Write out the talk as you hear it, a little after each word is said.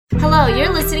Hello,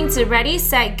 you're listening to Ready,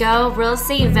 Set, Go Real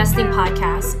Estate Investing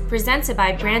Podcast, presented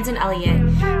by Brandon Elliott.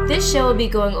 This show will be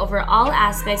going over all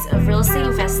aspects of real estate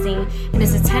investing and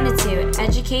is intended to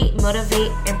educate,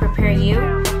 motivate, and prepare you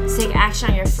to take action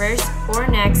on your first or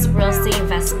next real estate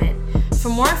investment. For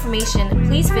more information,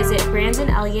 please visit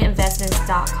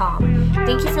BrandonElliottInvestments.com.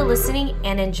 Thank you for listening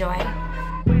and enjoy.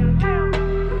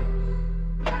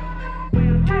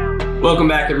 Welcome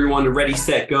back, everyone, to Ready,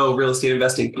 Set, Go Real Estate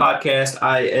Investing Podcast.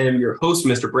 I am your host,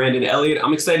 Mr. Brandon Elliott.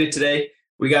 I'm excited today.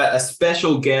 We got a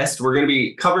special guest. We're going to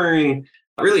be covering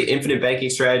really infinite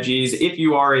banking strategies. If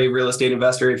you are a real estate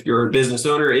investor, if you're a business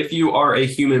owner, if you are a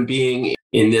human being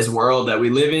in this world that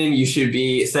we live in, you should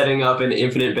be setting up an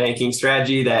infinite banking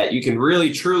strategy that you can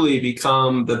really, truly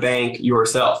become the bank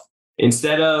yourself.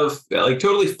 Instead of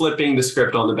totally flipping the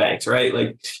script on the banks, right?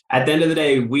 Like at the end of the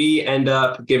day, we end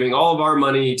up giving all of our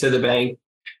money to the bank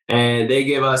and they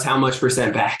give us how much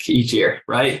percent back each year,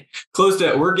 right?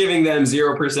 We're giving them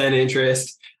 0%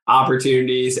 interest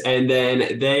opportunities, and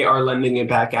then they are lending it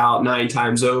back out 9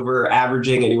 times over,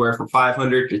 averaging anywhere from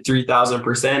 500 to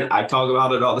 3,000%. I talk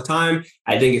about it all the time.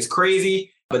 I think it's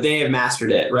crazy, but they have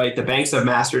mastered it, right? The banks have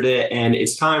mastered it, and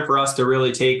it's time for us to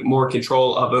really take more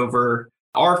control over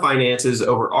our finances,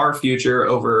 over our future,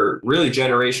 over really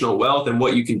generational wealth and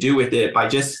what you can do with it by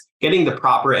just getting the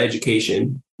proper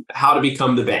education, how to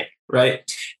become the bank, right?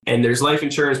 And there's life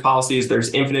insurance policies,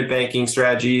 there's infinite banking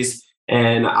strategies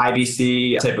and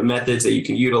IBC type of methods that you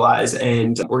can utilize.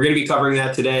 And we're going to be covering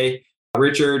that today.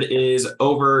 Richard is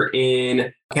over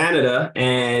in Canada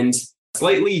and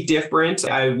slightly different,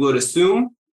 I would assume,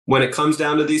 when it comes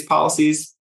down to these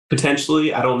policies,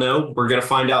 potentially. I don't know. We're going to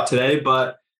find out today,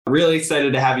 but really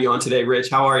excited to have you on today, Rich.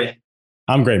 How are you?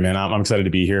 I'm great, man. I'm excited to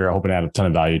be here. I hope to add a ton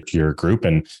of value to your group.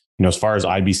 And, as far as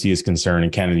IBC is concerned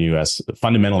in Canada and US,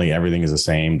 fundamentally, everything is the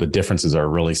same. The differences are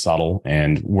really subtle,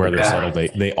 and where they're subtle,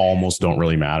 they almost don't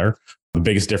really matter. The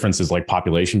biggest difference is like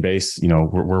population base.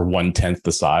 We're 1/10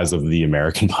 the size of the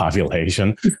American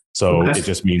population. So it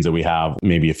just means that we have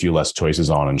maybe a few less choices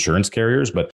on insurance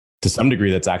carriers, but to some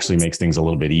degree, that's actually makes things a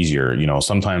little bit easier.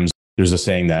 Sometimes there's a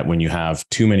saying that when you have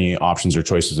too many options or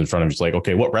choices in front of you, it's like,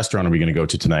 okay, what restaurant are we going to go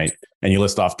to tonight? And you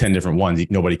list off 10 different ones.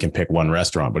 Nobody can pick one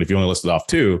restaurant. But if you only listed off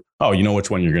 2, you know which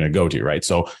one you're going to go to, right?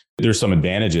 So there's some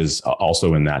advantages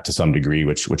also in that to some degree,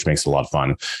 which makes it a lot of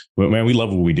fun. Man, we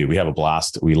love what we do. We have a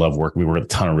blast. We love work. We work with a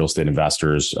ton of real estate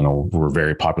investors. We're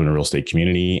very popular in the real estate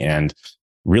community. And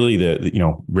really,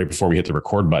 right before we hit the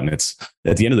record button, it's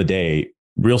at the end of the day,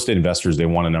 real estate investors, they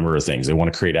want a number of things. They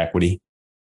want to create equity.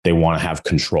 They want to have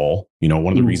control. One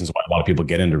of the reasons why a lot of people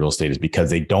get into real estate is because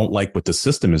they don't like what the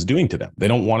system is doing to them. They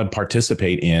don't want to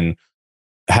participate in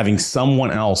having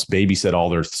someone else babysit all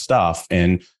their stuff.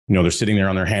 And, they're sitting there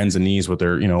on their hands and knees with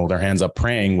their hands up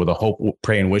praying with a hope,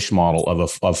 pray and wish model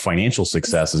of financial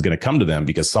success is going to come to them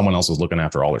because someone else is looking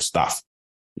after all their stuff.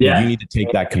 Yeah. You need to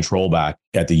take that control back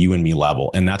at the you and me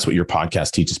level. And that's what your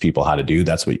podcast teaches people how to do.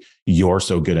 That's what you're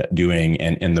so good at doing.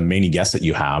 And the many guests that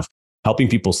you have, helping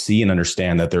people see and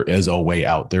understand that there is a way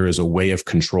out. There is a way of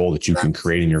control that you can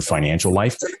create in your financial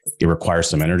life. It requires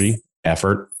some energy,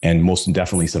 effort, and most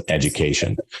definitely some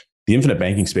education. The infinite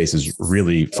banking space is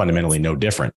really fundamentally no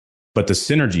different. But the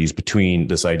synergies between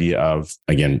this idea of,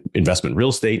 again, investment real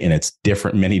estate and its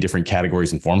many different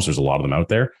categories and forms, there's a lot of them out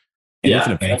there. And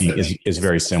infinite banking is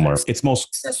very similar. It's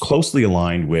most closely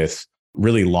aligned with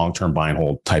really long-term buy and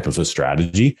hold type of a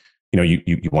strategy.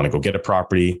 You want to go get a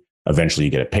property. Eventually you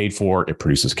get it paid for, it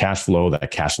produces cash flow. That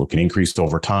cash flow can increase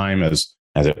over time as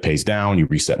it pays down, you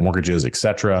reset mortgages, et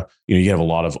cetera. You have a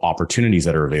lot of opportunities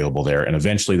that are available there. And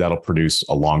eventually that'll produce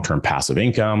a long-term passive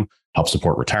income, help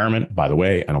support retirement. By the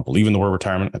way, I don't believe in the word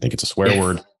retirement. I think it's a swear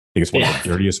word. I think it's one of the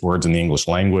dirtiest words in the English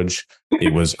language.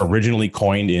 It was originally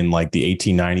coined in like the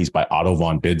 1890s by Otto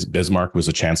von Bismarck, who was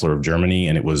the Chancellor of Germany.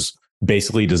 And it was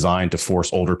basically designed to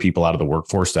force older people out of the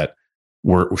workforce that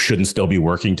shouldn't still be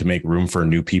working to make room for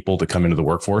new people to come into the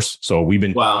workforce. So we've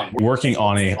been working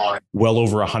on a well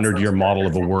over 100-year model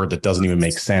of a word that doesn't even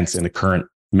make sense in the current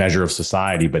measure of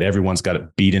society, but everyone's got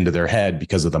it beat into their head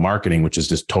because of the marketing, which is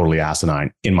just totally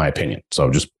asinine, in my opinion.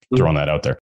 So just throwing that out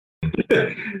there.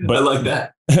 But I like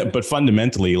that. But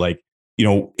fundamentally,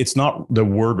 it's not the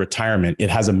word retirement. It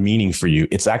has a meaning for you.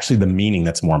 It's actually the meaning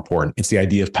that's more important. It's the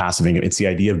idea of passive income. It's the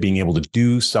idea of being able to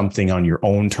do something on your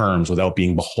own terms without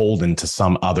being beholden to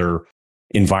some other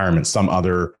environment, some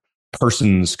other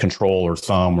person's control or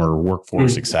thumb or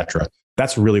workforce, et cetera.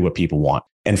 That's really what people want.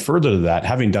 And further to that,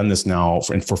 having done this now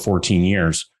for 14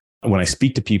 years, when I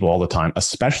speak to people all the time,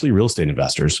 especially real estate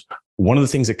investors, one of the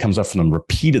things that comes up from them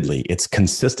repeatedly, it's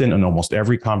consistent in almost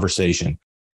every conversation,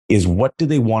 is what do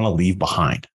they want to leave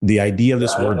behind? The idea of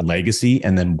this word legacy,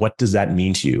 and then what does that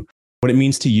mean to you? What it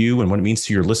means to you and what it means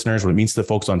to your listeners, what it means to the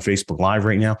folks on Facebook Live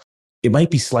right now, it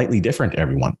might be slightly different to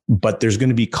everyone, but there's going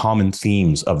to be common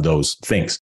themes of those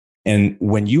things. And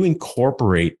when you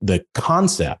incorporate the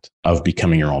concept of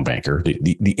becoming your own banker,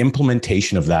 the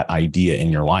implementation of that idea in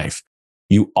your life,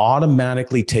 you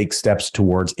automatically take steps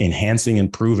towards enhancing,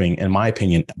 improving, in my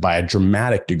opinion, by a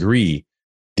dramatic degree,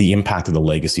 the impact of the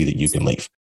legacy that you can leave.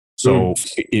 So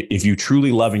if you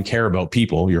truly love and care about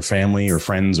people, your family or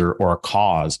friends or a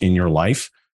cause in your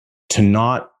life, to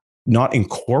not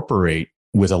incorporate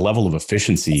with a level of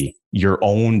efficiency your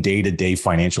own day-to-day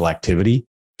financial activity,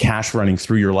 cash running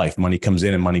through your life, money comes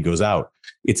in and money goes out.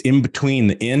 It's in between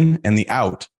the in and the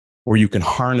out where you can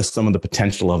harness some of the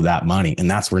potential of that money. And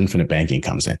that's where infinite banking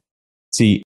comes in.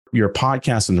 See, your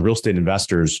podcast and the real estate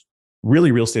investors,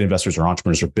 really real estate investors or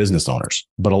entrepreneurs or business owners.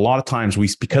 But a lot of times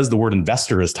because the word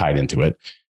investor is tied into it,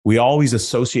 we always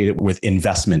associate it with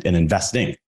investment and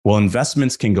investing. Well,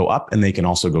 investments can go up and they can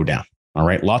also go down. All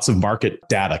right. Lots of market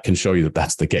data can show you that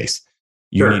that's the case.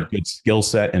 You need good skill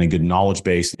set and a good knowledge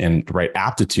base and the right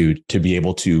aptitude to be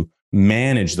able to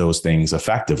manage those things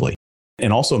effectively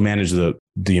and also manage the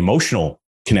emotional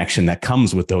connection that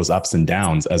comes with those ups and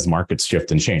downs as markets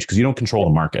shift and change, because you don't control the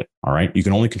market. All right. You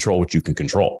can only control what you can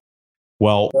control.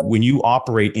 Well, when you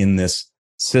operate in this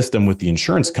system with the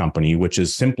insurance company, which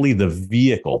is simply the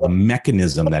vehicle, the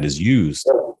mechanism that is used,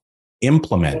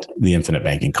 implement the infinite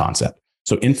banking concept.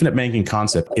 So infinite banking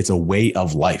concept, it's a way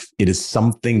of life. It is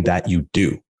something that you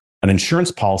do. An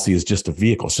insurance policy is just a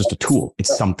vehicle. It's just a tool.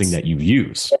 It's something that you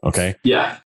use. Okay.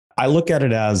 Yeah. I look at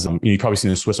it as, you've probably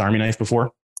seen a Swiss Army knife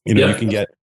before. You can get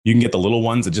the little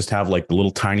ones that just have like the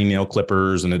little tiny nail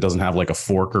clippers and it doesn't have like a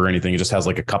fork or anything. It just has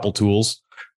like a couple tools.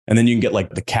 And then you can get like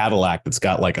the Cadillac that's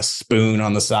got like a spoon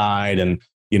on the side and,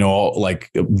 like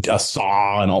a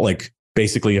saw and all, like,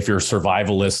 basically, if you're a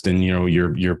survivalist and,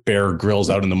 your Bear Grylls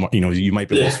out in the, you might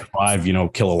be able to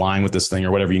survive, kill a lion with this thing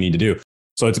or whatever you need to do.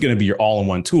 So it's going to be your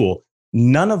all-in-one tool.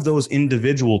 None of those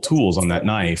individual tools on that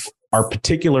knife are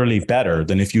particularly better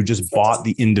than if you just bought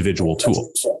the individual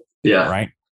tool. Yeah. Right.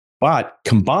 But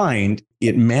combined,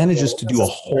 it manages to do a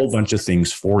whole bunch of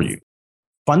things for you.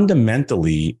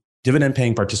 Fundamentally, dividend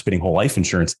paying participating whole life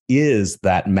insurance is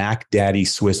that Mac Daddy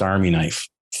Swiss Army knife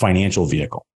financial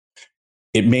vehicle.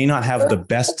 It may not have the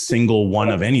best single one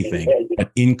of anything,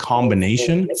 but in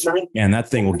combination, and that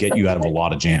thing will get you out of a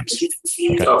lot of jams.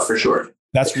 Okay? Oh, for sure.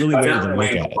 That's really the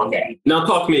way to look at it. Now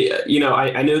talk to me,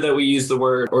 I know that we use the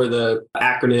word or the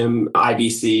acronym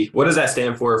IBC. What does that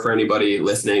stand for anybody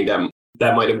listening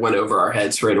that might have went over our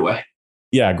heads right away?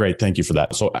 Yeah, great. Thank you for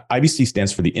that. So IBC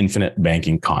stands for the infinite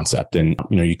banking concept. And,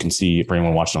 you can see for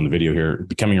anyone watching on the video here,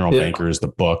 Becoming Your Own Banker is the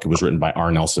book. It was written by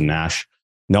R. Nelson Nash.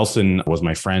 Nelson was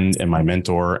my friend and my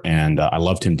mentor, and I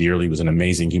loved him dearly. He was an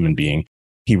amazing human being.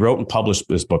 He wrote and published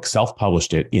this book,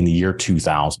 self-published it in the year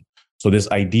 2000. So this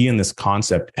idea and this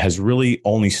concept has really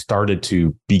only started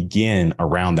to begin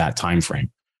around that time frame.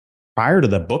 Prior to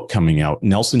the book coming out,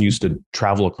 Nelson used to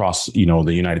travel across, the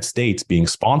United States being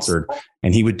sponsored,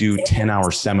 and he would do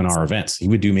 10-hour seminar events. He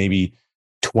would do maybe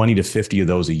 20 to 50 of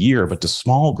those a year, but to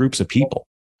small groups of people.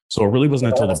 So it really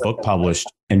wasn't until the book published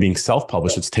and being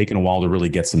self-published, it's taken a while to really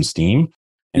get some steam.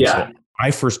 And so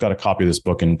I first got a copy of this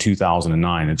book in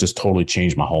 2009. It just totally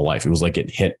changed my whole life. It was like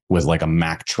getting hit with like a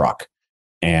Mack truck.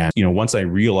 And, once I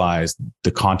realized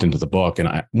the content of the book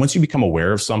and once you become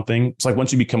aware of something, it's like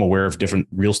once you become aware of different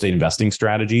real estate investing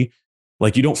strategy,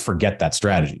 like you don't forget that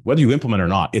strategy, whether you implement it or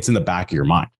not, it's in the back of your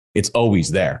mind. It's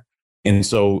always there. And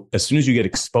so as soon as you get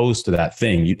exposed to that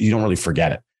thing, you don't really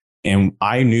forget it. And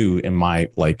I knew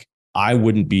I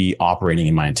wouldn't be operating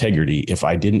in my integrity if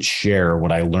I didn't share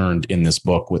what I learned in this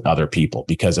book with other people.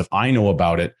 Because if I know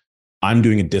about it, I'm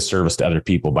doing a disservice to other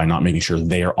people by not making sure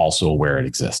they are also aware it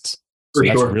exists. So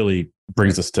that's what really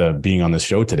brings us to being on this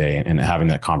show today and having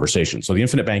that conversation. So the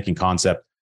infinite banking concept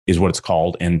is what it's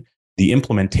called. And the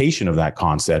implementation of that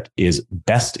concept is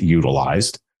best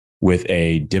utilized with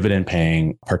a dividend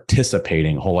paying,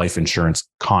 participating whole life insurance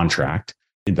contract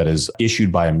that is issued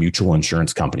by a mutual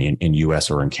insurance company in US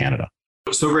or in Canada.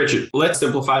 So Richard, let's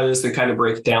simplify this and kind of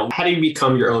break it down. How do you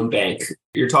become your own bank?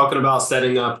 You're talking about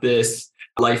setting up this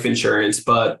life insurance,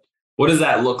 but what does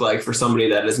that look like for somebody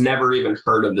that has never even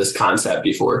heard of this concept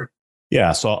before?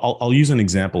 Yeah. So I'll use an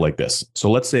example like this.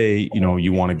 So let's say,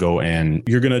 you want to go and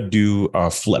you're going to do a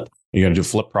flip. You're going to do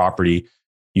flip property.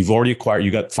 You've already acquired,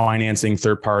 you got financing,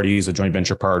 third parties, a joint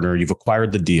venture partner. You've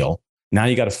acquired the deal. Now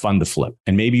you got to fund the flip.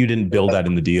 And maybe you didn't build that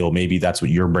in the deal. Maybe that's what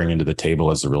you're bringing to the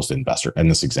table as a real estate investor in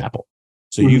this example.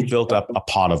 So you've built up a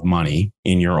pot of money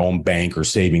in your own bank or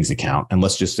savings account. And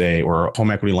let's just say, or a home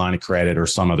equity line of credit or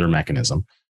some other mechanism.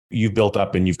 You've built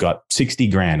up and you've got 60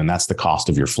 grand, and that's the cost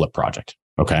of your flip project.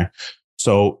 Okay.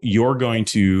 So you're going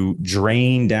to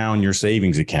drain down your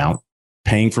savings account,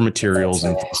 paying for materials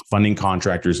and funding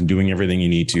contractors and doing everything you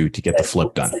need to get the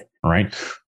flip done. All right.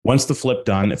 Once the flip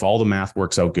done, if all the math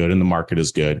works out good and the market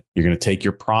is good, you're going to take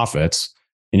your profits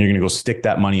and you're going to go stick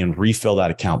that money and refill that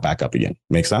account back up again.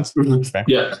 Make sense? Okay?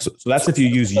 Yeah. So that's if you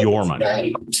use your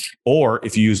money. Or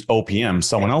if you use OPM,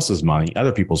 someone else's money,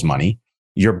 other people's money,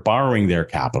 you're borrowing their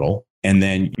capital and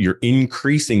then you're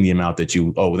increasing the amount that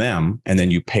you owe them, and then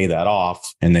you pay that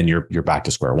off, and then you're back to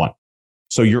square one.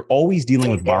 So you're always dealing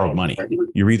with borrowed money.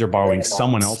 You're either borrowing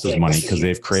someone else's money because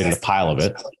they've created a pile of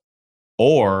it,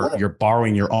 or you're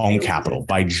borrowing your own capital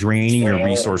by draining your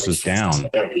resources down.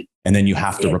 And then you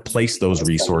have to replace those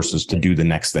resources to do the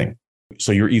next thing.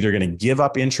 So you're either going to give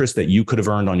up interest that you could have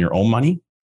earned on your own money,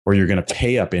 or you're going to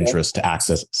pay up interest to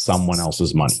access someone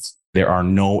else's money. There are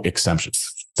no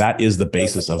exceptions. That is the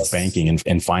basis of banking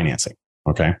and financing.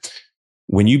 Okay.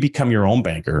 When you become your own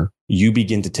banker, you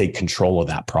begin to take control of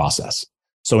that process.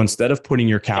 So instead of putting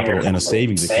your capital in a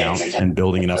savings account and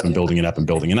building it up and building it up and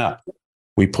building it up,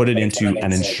 we put it into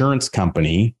an insurance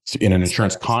company, in an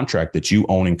insurance contract that you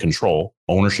own and control.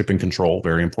 Ownership and control,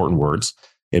 very important words.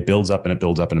 It builds up and it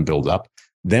builds up and it builds up.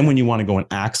 Then when you want to go and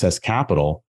access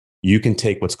capital, you can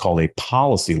take what's called a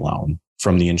policy loan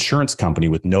from the insurance company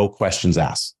with no questions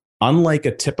asked. Unlike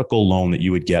a typical loan that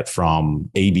you would get from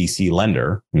ABC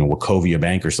lender, Wachovia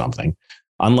Bank or something,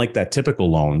 unlike that typical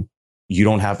loan,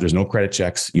 there's no credit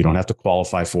checks. You don't have to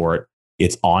qualify for it.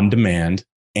 It's on demand.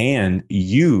 And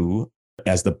you,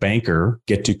 as the banker,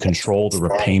 get to control the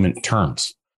repayment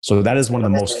terms. So that is one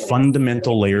of the most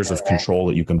fundamental layers of control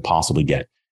that you can possibly get.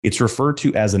 It's referred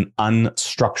to as an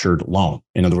unstructured loan.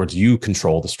 In other words, you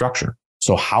control the structure.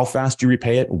 So how fast you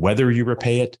repay it, whether you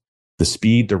repay it, the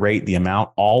speed, the rate, the amount,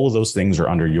 all of those things are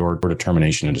under your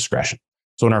determination and discretion.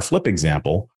 So in our flip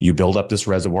example, you build up this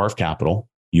reservoir of capital,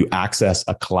 you access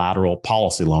a collateral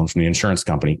policy loan from the insurance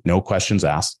company, no questions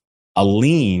asked. A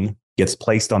lien gets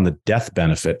placed on the death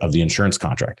benefit of the insurance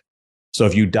contract. So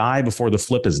if you die before the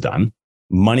flip is done,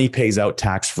 money pays out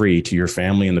tax-free to your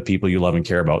family and the people you love and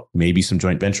care about, maybe some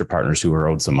joint venture partners who are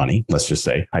owed some money, let's just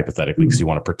say hypothetically, because you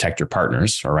want to protect your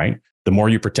partners, all right? The more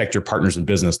you protect your partners in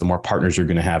business, the more partners you're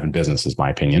going to have in business, is my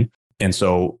opinion. And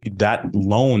so that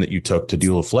loan that you took to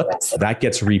do a flip, that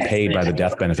gets repaid by the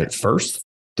death benefit first.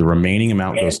 The remaining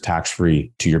amount goes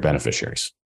tax-free to your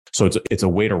beneficiaries. So it's a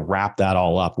way to wrap that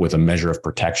all up with a measure of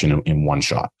protection in one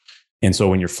shot. And so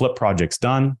when your flip project's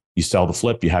done, you sell the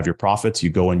flip, you have your profits,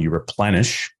 you go and you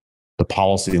replenish the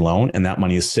policy loan, and that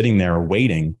money is sitting there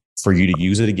waiting for you to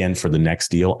use it again for the next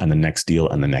deal and the next deal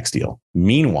and the next deal.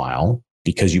 Meanwhile,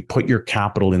 because you put your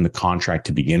capital in the contract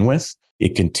to begin with,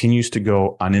 it continues to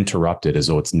go uninterrupted as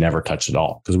though it's never touched at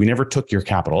all, because we never took your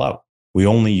capital out. We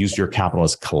only used your capital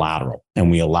as collateral, and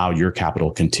we allow your capital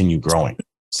to continue growing.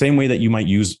 Same way that you might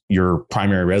use your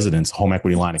primary residence home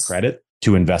equity line of credit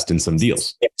to invest in some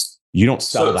deals. You don't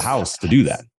sell the house to do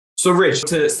that. So Rich,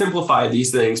 to simplify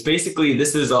these things, basically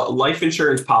this is a life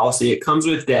insurance policy. It comes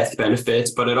with death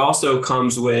benefits, but it also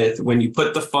comes with, when you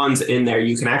put the funds in there,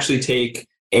 you can actually take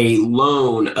a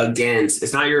loan against.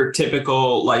 It's not your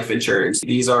typical life insurance.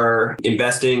 These are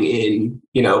investing in,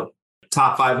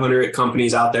 top 500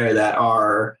 companies out there that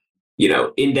are,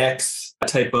 index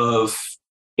type of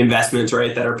investments,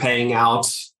 right? That are paying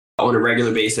out on a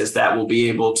regular basis that will be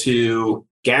able to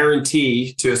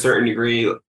guarantee to a certain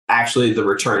degree actually the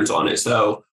returns on it.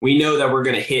 So we know that we're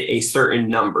going to hit a certain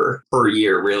number per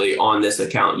year really on this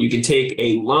account. You can take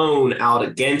a loan out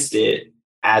against it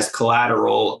as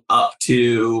collateral up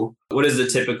to, what is the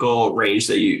typical range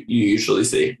that you usually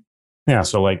see? Yeah.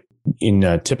 So like in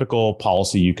a typical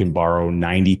policy, you can borrow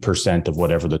 90% of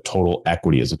whatever the total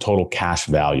equity is, the total cash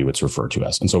value it's referred to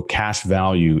as. And so cash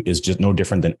value is just no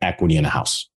different than equity in a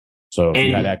house. So if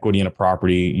you had equity in a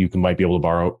property, you might be able to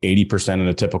borrow 80% in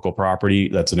a typical property.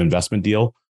 That's an investment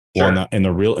deal. Sure. Or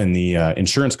in the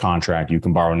insurance contract, you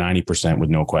can borrow 90% with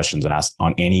no questions asked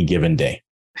on any given day.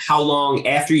 How long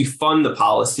after you fund the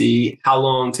policy, how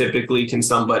long typically can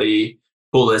somebody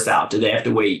pull this out? Do they have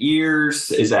to wait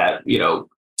years? Is that,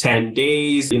 10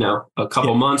 days, a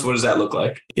couple months? What does that look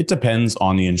like? It depends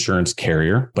on the insurance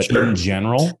carrier, but in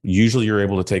general, usually you're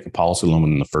able to take a policy loan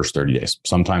within the first 30 days.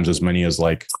 Sometimes as many as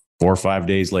like 4 or 5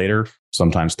 days later,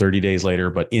 sometimes 30 days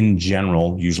later, but in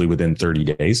general, usually within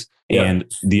 30 days. Yeah.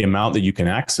 And the amount that you can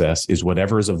access is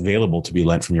whatever is available to be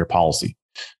lent from your policy.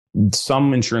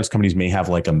 Some insurance companies may have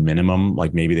like a minimum,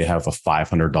 like maybe they have a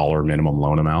 $500 minimum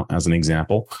loan amount as an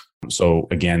example. So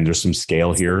again, there's some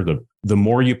scale here. The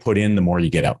more you put in, the more you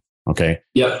get out. Okay.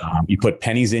 Yep. You put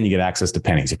pennies in, you get access to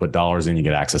pennies. You put dollars in, you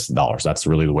get access to dollars. That's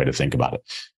really the way to think about it.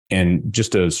 And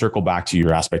just to circle back to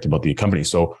your aspect about the company.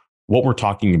 So what we're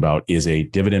talking about is a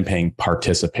dividend paying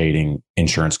participating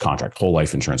insurance contract, whole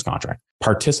life insurance contract.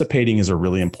 Participating is a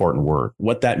really important word.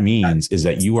 What that means is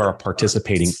that you are a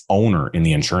participating owner in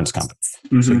the insurance company.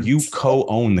 Mm-hmm. So you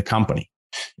co-own the company.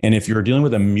 And if you're dealing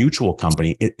with a mutual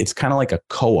company, it's kind of like a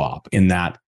co-op in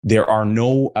that there are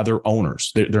no other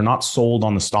owners. They're not sold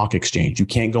on the stock exchange. You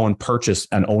can't go and purchase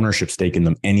an ownership stake in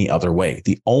them any other way.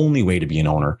 The only way to be an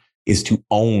owner is to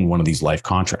own one of these life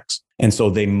contracts. And so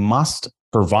they must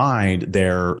provide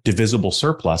their divisible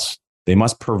surplus. They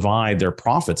must provide their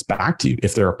profits back to you.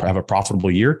 If they have a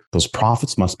profitable year, those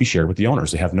profits must be shared with the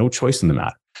owners. They have no choice in the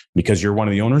matter. Because you're one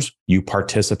of the owners, you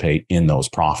participate in those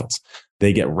profits.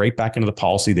 They get right back into the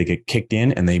policy. They get kicked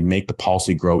in and they make the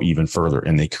policy grow even further.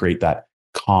 And they create that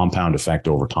compound effect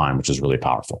over time, which is really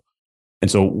powerful. And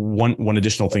so one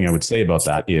additional thing I would say about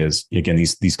that is, again,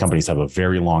 these companies have a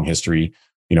very long history.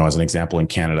 You know, as an example, in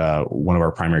Canada, one of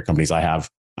our primary companies, I have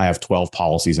 12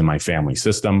 policies in my family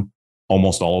system.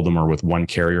 Almost all of them are with one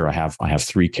carrier. I have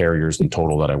 3 carriers in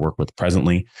total that I work with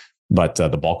presently, but the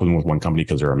bulk of them with one company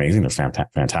because they're amazing. They're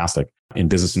fantastic. In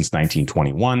business since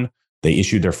 1921. They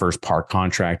issued their first par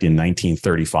contract in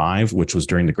 1935, which was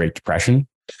during the Great Depression.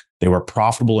 They were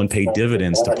profitable and paid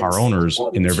dividends to par owners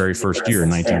in their very first year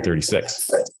in 1936.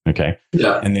 Okay.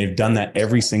 Yeah. And they've done that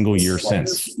every single year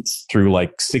since, through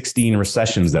like 16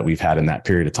 recessions that we've had in that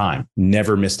period of time.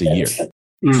 Never missed a year.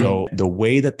 Mm. So the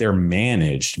way that they're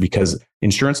managed, because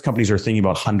insurance companies are thinking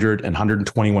about 100 and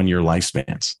 121 year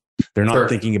lifespans. They're not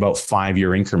thinking about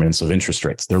 5-year increments of interest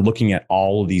rates. They're looking at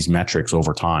all of these metrics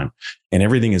over time, and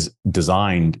everything is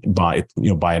designed by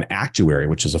an actuary,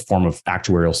 which is a form of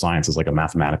actuarial science. It's like a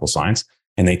mathematical science.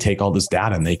 And they take all this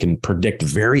data and they can predict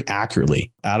very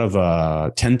accurately out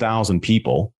of 10,000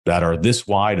 people that are this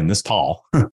wide and this tall,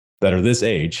 that are this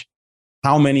age,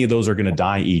 how many of those are going to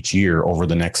die each year over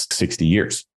the next 60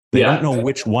 years. They don't know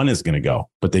which one is going to go,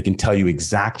 but they can tell you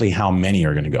exactly how many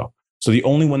are going to go. So the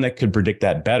only one that could predict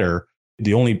that better,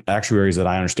 the only actuaries that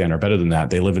I understand are better than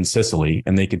that, they live in Sicily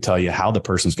and they could tell you how the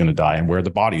person's going to die and where the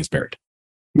body is buried.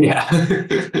 Yeah.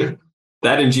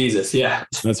 That and Jesus. Yeah,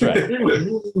 that's right.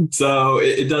 So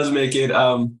it does make it,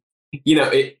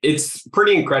 it's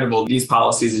pretty incredible, these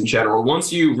policies in general,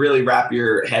 once you really wrap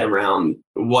your head around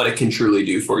what it can truly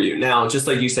do for you. Now, just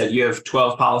like you said, you have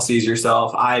 12 policies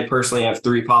yourself. I personally have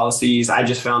 3 policies. I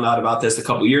just found out about this a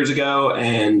couple of years ago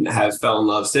and have fell in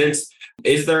love since.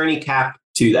 Is there any cap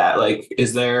to that? Like,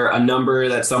 is there a number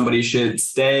that somebody should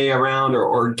stay around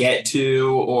or get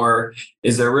to, or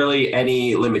is there really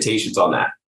any limitations on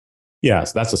that?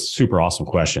 Yes, that's a super awesome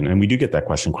question. And we do get that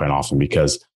question quite often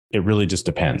because it really just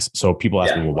depends. So people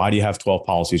ask me, well, why do you have 12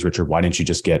 policies, Richard? Why didn't you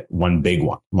just get one big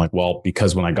one? I'm like, well,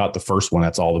 because when I got the first one,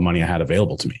 that's all the money I had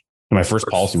available to me. And my first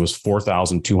policy was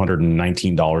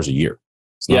 $4,219 a year.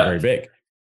 It's not very big,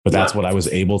 but that's what I was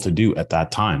able to do at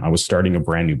that time. I was starting a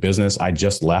brand new business. I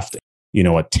just left, a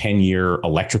 10-year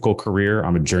electrical career.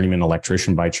 I'm a journeyman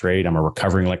electrician by trade. I'm a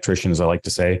recovering electrician, as I like to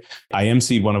say. I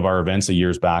emceed one of our events a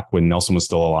years back when Nelson was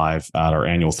still alive at our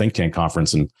annual think tank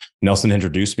conference. And Nelson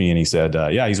introduced me and he said,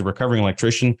 he's a recovering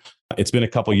electrician. It's been a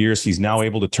couple of years. He's now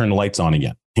able to turn the lights on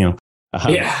again.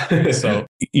 So,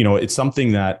 it's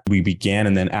something that we began.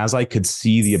 And then as I could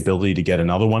see the ability to get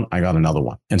another one, I got another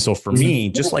one. And so for me,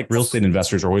 just like real estate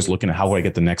investors are always looking at how do I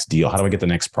get the next deal? How do I get the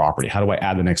next property? How do I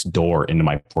add the next door into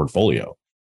my portfolio?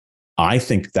 I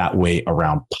think that way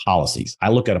around policies. I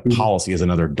look at a policy as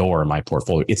another door in my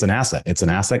portfolio. It's an asset. It's an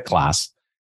asset class.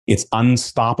 It's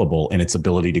unstoppable in its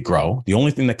ability to grow. The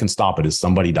only thing that can stop it is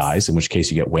somebody dies, in which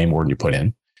case you get way more than you put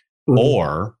in,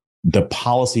 or the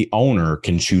policy owner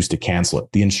can choose to cancel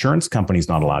it. The insurance company is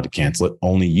not allowed to cancel it.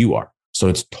 Only you are. So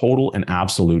it's total and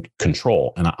absolute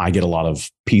control. And I get a lot of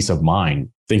peace of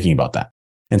mind thinking about that.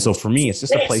 And so for me, it's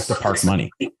just a place to park money.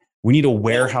 We need a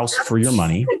warehouse for your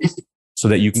money so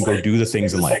that you can go do the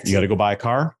things in life. You got to go buy a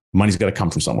car. Money's got to come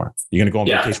from somewhere. You're going to go on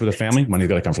vacation with a family. Money's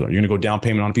got to come from somewhere. You're going to go down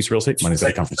payment on a piece of real estate. Money's got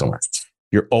to come from somewhere.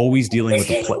 You're always dealing with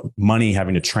the money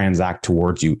having to transact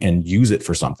towards you and use it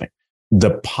for something.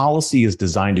 The policy is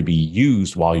designed to be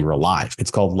used while you're alive.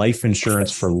 It's called life insurance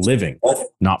for living,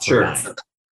 not for dying.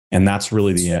 And that's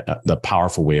really the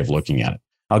powerful way of looking at it.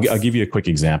 I'll give you a quick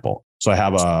example. So I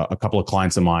have a couple of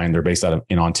clients of mine. They're based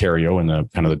in Ontario in the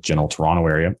kind of the general Toronto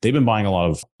area. They've been buying a lot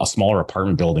of smaller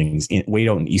apartment buildings way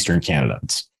out in Eastern Canada.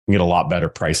 You get a lot better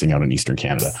pricing out in Eastern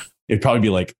Canada. It'd probably be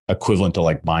like equivalent to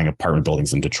like buying apartment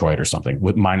buildings in Detroit or something,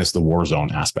 with minus the war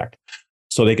zone aspect.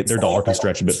 So their dollar can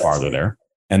stretch a bit farther there.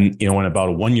 And, you know, in about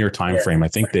a 1 year time frame, I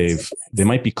think they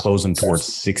might be closing towards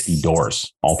 60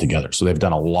 doors altogether. So they've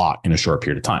done a lot in a short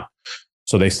period of time.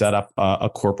 So they set up a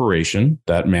corporation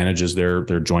that manages their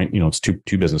joint, you know, it's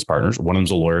two business partners. One of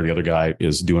them's a lawyer. The other guy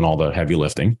is doing all the heavy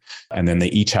lifting. And then they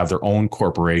each have their own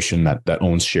corporation that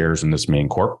owns shares in this main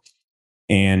corp.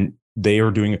 And they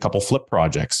are doing a couple flip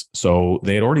projects. So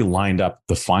they had already lined up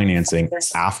the financing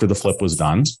after the flip was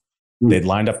done. They'd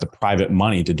lined up the private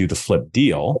money to do the flip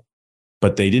deal,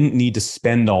 but they didn't need to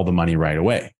spend all the money right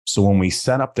away. So when we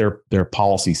set up their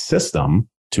policy system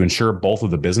to ensure both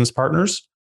of the business partners,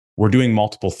 we're doing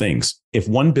multiple things. If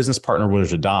one business partner were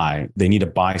to die, they need a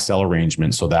buy-sell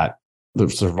arrangement so that the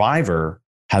survivor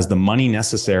has the money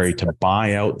necessary to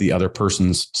buy out the other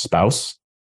person's spouse.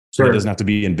 So he doesn't have to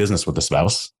be in business with the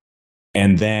spouse.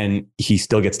 And then he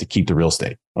still gets to keep the real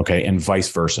estate. Okay. And vice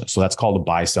versa. So that's called a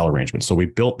buy-sell arrangement. So we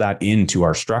built that into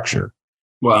our structure.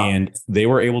 Wow. And they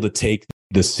were able to take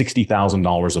the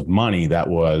 $60,000 of money that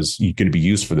was going to be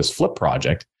used for this flip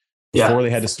project. Before they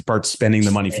had to start spending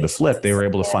the money for the flip, they were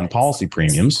able to fund policy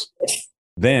premiums.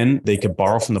 Then they could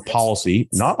borrow from the policy,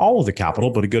 not all of the capital,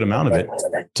 but a good amount of it,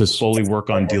 to slowly work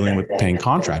on dealing with paying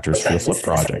contractors for the flip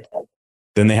project.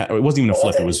 Then it wasn't even a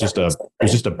flip. It was just a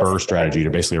BRRRR strategy, to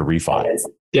basically a refi.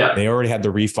 Yeah. They already had the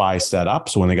refi set up.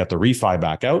 So when they got the refi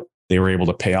back out, they were able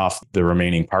to pay off the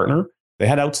remaining partner. They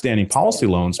had outstanding policy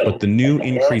loans, but the new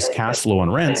increased cash flow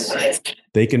on rents,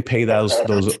 they can pay those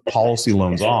policy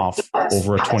loans off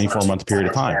over a 24-month period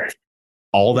of time.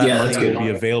 All that money would be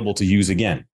available to use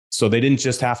again. So they didn't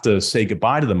just have to say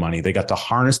goodbye to the money. They got to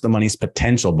harness the money's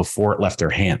potential before it left their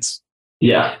hands.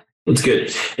 Yeah, that's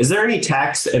good. Is there any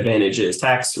tax advantages,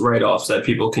 tax write-offs that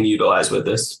people can utilize with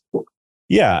this?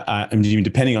 Yeah. I mean,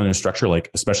 depending on the structure,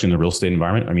 like especially in the real estate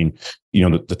environment, I mean, you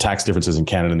know, the tax differences in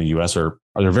Canada and the US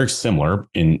they're very similar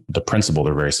in the principle.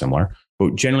 They're very similar.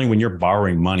 But generally, when you're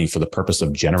borrowing money for the purpose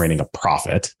of generating a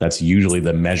profit, that's usually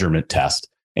the measurement test,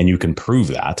 and you can prove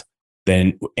that,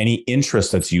 then any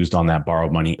interest that's used on that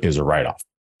borrowed money is a write-off.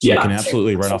 So you can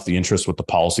absolutely write off the interest with the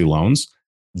policy loans.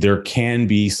 There can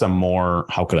be some more,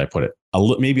 how could I put it?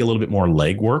 Maybe a little bit more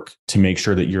legwork to make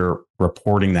sure that you're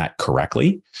reporting that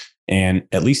correctly. And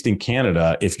at least in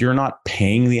Canada, if you're not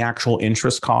paying the actual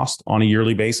interest cost on a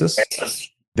yearly basis,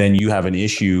 then you have an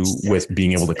issue with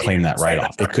being able to claim that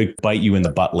write-off. It could bite you in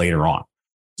the butt later on.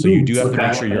 So you do have to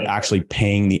make sure you're actually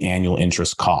paying the annual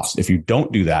interest cost. If you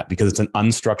don't do that, because it's an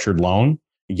unstructured loan,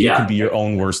 you could be your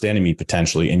own worst enemy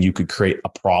potentially, and you could create a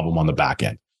problem on the back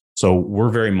end. So we're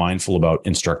very mindful about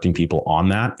instructing people on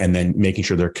that, and then making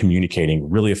sure they're communicating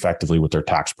really effectively with their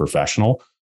tax professional,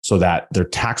 so that their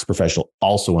tax professional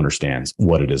also understands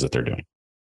what it is that they're doing.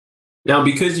 Now,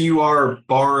 because you are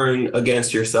borrowing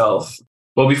against yourself,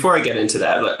 well, before I get into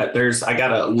that, I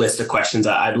got a list of questions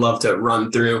I'd love to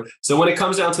run through. So when it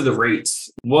comes down to the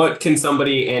rates, what can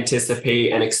somebody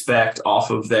anticipate and expect off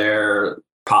of their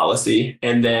policy?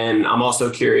 And then I'm also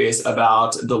curious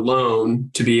about the loan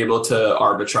to be able to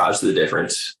arbitrage the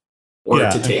difference or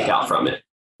to take out from it.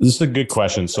 This is a good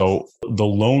question. So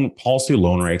the policy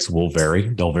loan rates will vary.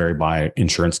 They'll vary by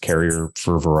insurance carrier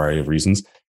for a variety of reasons.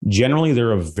 Generally,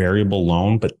 they're a variable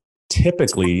loan, but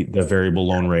typically the variable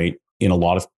loan rate in a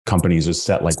lot of companies is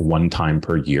set like one time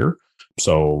per year.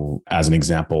 So as an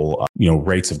example,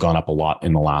 rates have gone up a lot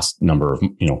in the last number of,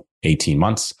 18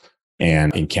 months.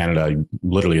 And in Canada,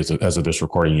 literally as of this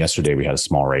recording yesterday, we had a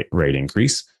small rate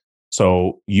increase.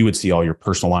 So you would see all your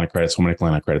personal line of credits, home equity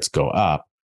line of credits go up.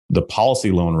 The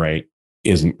policy loan rate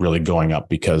isn't really going up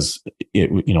because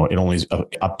it only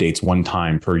updates one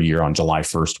time per year on July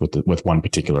 1st with one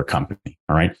particular company.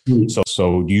 All right. Mm-hmm.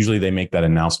 So usually they make that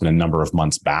announcement a number of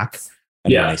months back,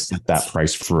 and then they set that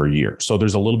price for a year. So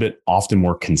there's a little bit often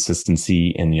more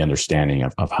consistency in the understanding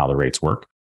of how the rates work.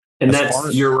 And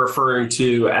you're referring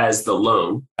to as the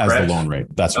loan, as correct? The loan rate.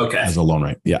 That's okay. As the loan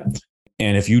rate. Yeah.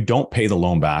 And if you don't pay the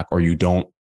loan back, or you don't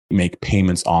make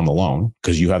payments on the loan,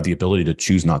 because you have the ability to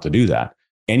choose not to do that,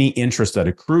 any interest that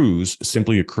accrues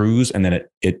simply accrues, and then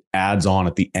it adds on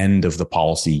at the end of the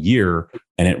policy year,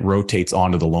 and it rotates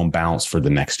onto the loan balance for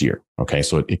the next year. Okay.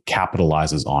 So it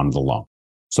capitalizes on the loan.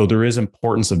 So there is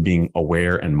importance of being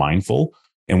aware and mindful.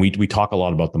 And we talk a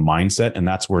lot about the mindset, and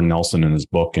that's where Nelson in his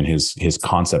book and his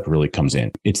concept really comes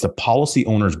in. It's the policy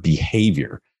owner's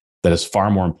behavior that is far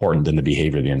more important than the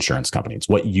behavior of the insurance company. It's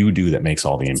what you do that makes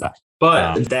all the impact.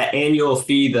 But that annual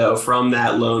fee, though, from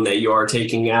that loan that you are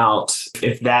taking out,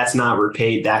 if that's not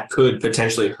repaid, that could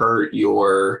potentially hurt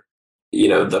your,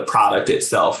 the product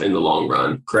itself in the long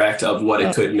run, correct? Of what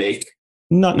it could make.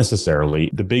 Not necessarily.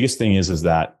 The biggest thing is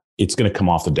that it's going to come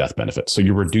off the death benefit. So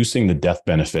you're reducing the death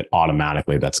benefit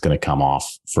automatically. That's going to come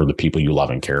off for the people you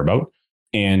love and care about.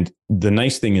 And the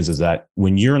nice thing is that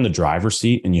when you're in the driver's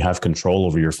seat and you have control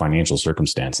over your financial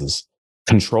circumstances,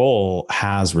 control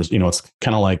has, it's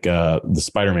kind of like the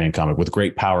Spider-Man comic, with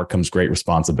great power comes great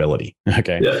responsibility.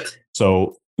 Okay. Yeah.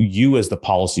 So you as the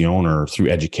policy owner through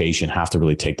education have to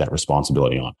really take that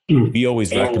responsibility on. We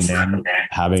always recommend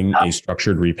having a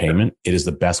structured repayment. It is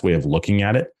the best way of looking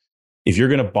at it. If you're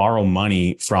going to borrow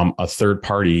money from a third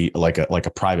party, like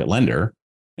a private lender,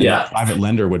 that private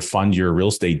lender would fund your real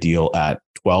estate deal at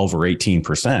 12 or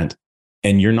 18%.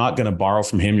 And you're not going to borrow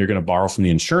from him. You're going to borrow from the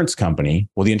insurance company.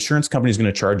 Well, the insurance company is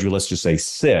going to charge you, let's just say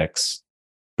 6,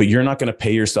 but you're not going to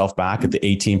pay yourself back at the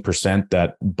 18%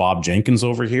 that Bob Jenkins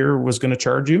over here was going to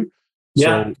charge you.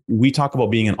 Yeah. So we talk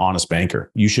about being an honest banker.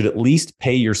 You should at least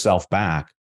pay yourself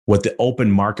back what the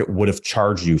open market would have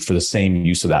charged you for the same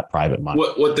use of that private money.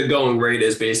 What the going rate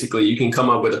is, basically, you can come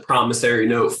up with a promissory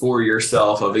note for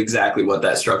yourself of exactly what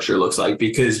that structure looks like,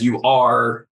 because you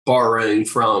are borrowing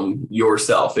from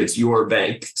yourself. It's your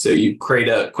bank. So you create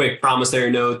a quick promissory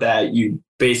note that you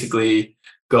basically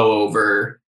go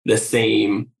over the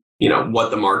same,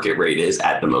 what the market rate is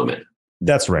at the moment.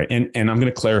 That's right. And I'm going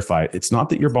to clarify, it's not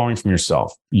that you're borrowing from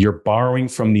yourself. You're borrowing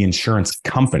from the insurance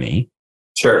company.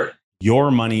 Sure.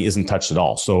 Your money isn't touched at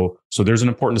all. So there's an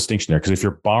important distinction there, because if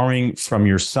you're borrowing from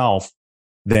yourself,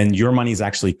 then your money is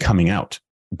actually coming out,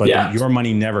 but your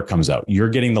money never comes out. You're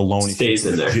getting the loan, stays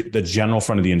in there, the general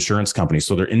fund of the insurance company.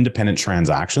 So they're independent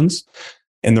transactions.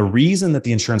 And the reason that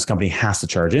the insurance company has to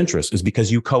charge interest is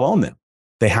because you co-own them.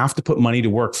 They have to put money to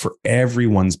work for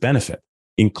everyone's benefit,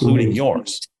 including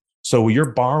yours. So you're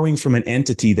borrowing from an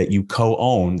entity that you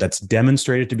co-own that's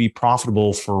demonstrated to be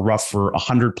profitable for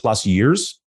 100 plus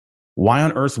years. Why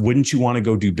on earth wouldn't you want to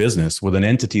go do business with an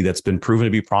entity that's been proven to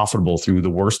be profitable through the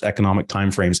worst economic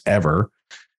timeframes ever?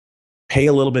 Pay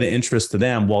a little bit of interest to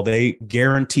them while they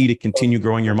guarantee to continue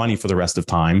growing your money for the rest of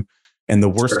time. And the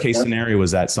worst case scenario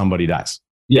is that somebody dies.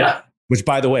 Yeah. Which,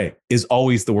 by the way, is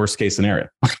always the worst case scenario.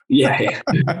 Yeah.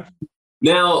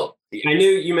 Now, I knew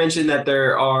you mentioned that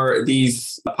there are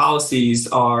these policies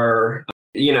are,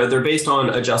 they're based on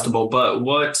adjustable, but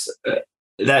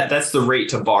that's the rate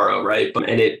to borrow, right?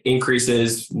 And it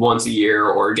increases once a year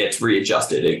or gets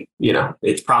readjusted.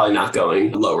 It's probably not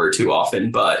going lower too often,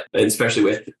 but especially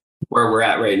with where we're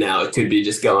at right now, it could be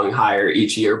just going higher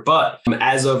each year. But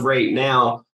as of right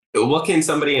now, what can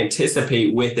somebody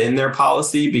anticipate within their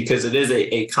policy? Because it is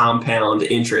a compound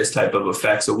interest type of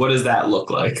effect. So what does that look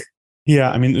like?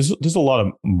 Yeah, I mean, there's a lot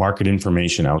of market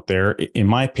information out there. In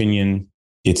my opinion,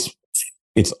 it's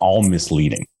all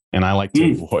misleading. And I like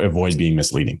to avoid being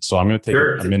misleading. So I'm going to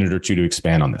take a minute or two to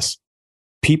expand on this.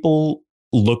 People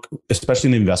look, especially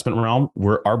in the investment realm,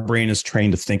 where our brain is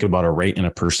trained to think about a rate and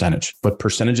a percentage, but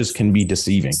percentages can be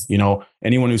deceiving.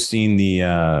 Anyone who's seen the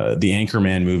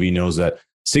Anchorman movie knows that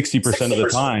 60% of the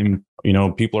time,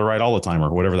 people are right all the time,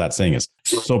 or whatever that saying is.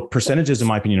 So percentages, in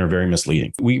my opinion, are very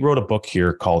misleading. We wrote a book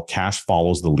here called Cash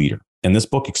Follows the Leader. And this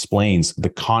book explains the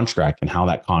contract and how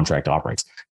that contract operates.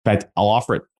 In fact, I'll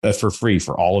offer it for free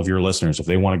for all of your listeners. If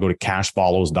they want to go to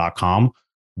cashfollows.com,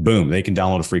 boom, they can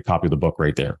download a free copy of the book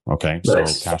right there. Okay.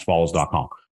 Nice. So cashfollows.com.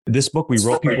 This book, we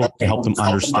wrote people to help them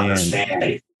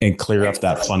understand and clear up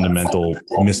that fundamental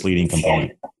misleading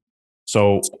component.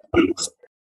 So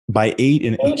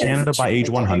in Canada, by age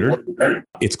 100,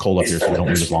 it's cold up here, so we don't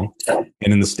live as long.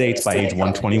 And in the States, by age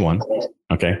 121,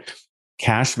 okay,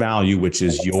 cash value, which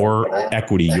is your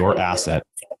equity, your asset,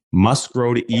 must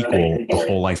grow to equal the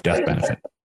whole life death benefit.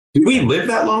 Do we live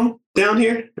that long down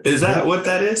here? Is that what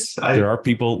that is? There are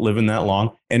people living that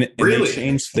long, and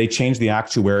really? They changed the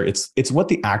actuary. It's what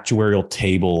the actuarial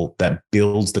table that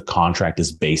builds the contract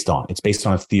is based on. It's based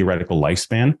on a theoretical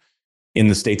lifespan. In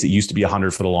the States, it used to be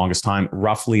 100 for the longest time.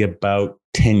 Roughly about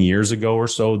 10 years ago or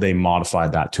so, they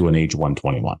modified that to an age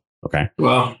 121. Okay.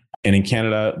 Wow. And in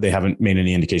Canada, they haven't made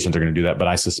any indication they're going to do that, but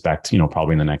I suspect,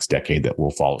 probably in the next decade that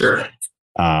will follow. Sure.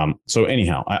 So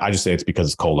anyhow, I just say it's because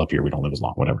it's cold up here. We don't live as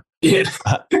long, whatever. Yeah.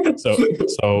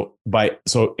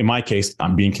 So in my case,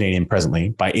 I'm being Canadian presently.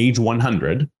 By age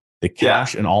 100, the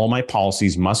cash in all of my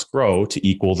policies must grow to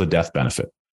equal the death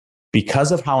benefit.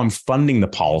 Because of how I'm funding the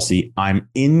policy, I'm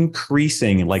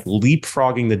increasing, like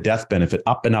leapfrogging the death benefit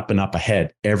up and up and up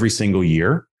ahead every single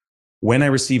year. When I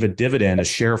receive a dividend, a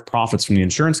share of profits from the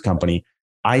insurance company,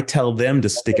 I tell them to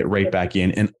stick it right back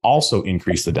in and also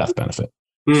increase the death benefit.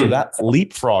 So that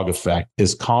leapfrog effect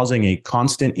is causing a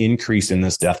constant increase in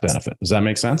this death benefit. Does that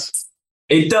make sense?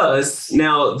 It does.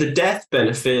 Now, the death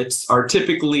benefits are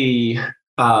typically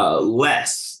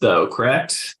less, though,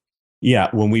 correct? Yeah.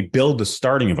 When we build the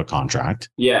starting of a contract,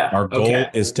 our goal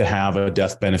is to have a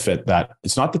death benefit that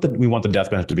it's not that we want the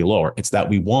death benefit to be lower. It's that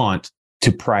we want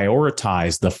to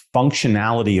prioritize the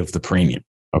functionality of the premium.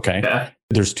 Okay.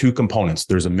 There's two components.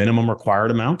 There's a minimum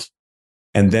required amount,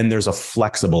 and then there's a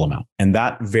flexible amount. And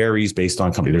that varies based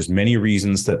on company. There's many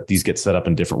reasons that these get set up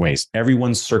in different ways.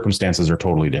 Everyone's circumstances are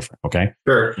totally different. Okay.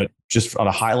 Sure. But just on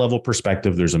a high level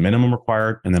perspective, there's a minimum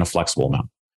required and then a flexible amount.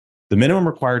 The minimum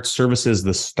required services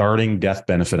the starting death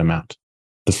benefit amount.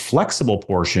 The flexible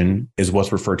portion is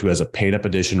what's referred to as a paid up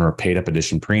addition or a paid up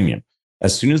addition premium.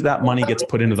 As soon as that money gets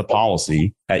put into the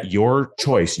policy at your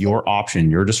choice, your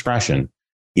option, your discretion,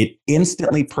 it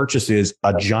instantly purchases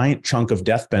a giant chunk of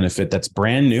death benefit that's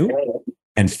brand new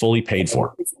and fully paid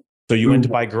for. So you went to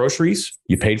buy groceries,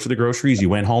 you paid for the groceries, you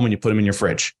went home and you put them in your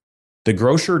fridge. The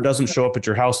grocer doesn't show up at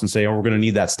your house and say, oh, we're going to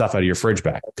need that stuff out of your fridge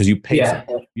back because you paid for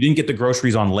it. You didn't get the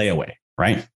groceries on layaway,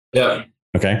 right? Yeah.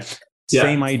 Okay. Yeah.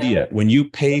 Same idea. When you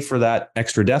pay for that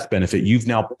extra death benefit, you've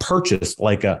now purchased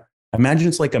imagine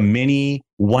it's like a mini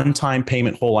one-time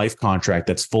payment whole life contract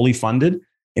that's fully funded,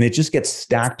 and it just gets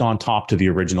stacked on top to the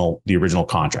original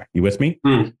contract. You with me?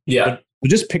 Yeah. So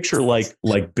just picture like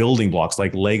building blocks,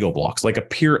 like Lego blocks, like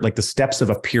the steps of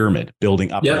a pyramid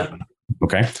building up. Yeah.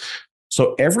 Okay.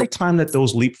 So every time that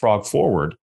those leapfrog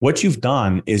forward, what you've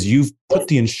done is you've put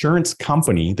the insurance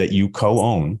company that you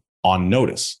co-own on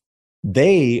notice.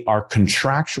 They are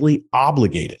contractually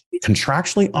obligated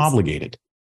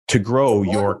to grow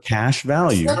your cash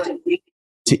value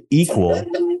to equal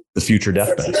the future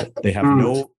death benefit.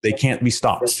 They can't be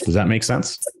stopped. Does that make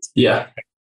sense? Yeah.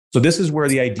 So this is where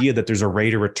the idea that there's a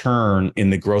rate of return in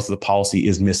the growth of the policy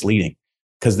is misleading,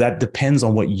 because that depends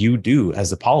on what you do as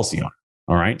the policy owner.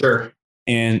 All right. Sure.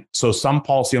 And so some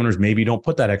policy owners maybe don't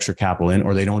put that extra capital in,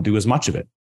 or they don't do as much of it.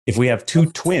 If we have two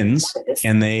twins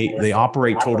and they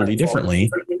operate totally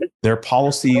differently, their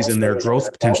policies and their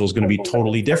growth potential is going to be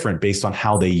totally different based on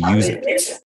how they use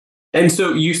it. And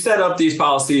so you set up these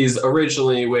policies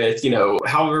originally with,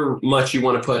 however much you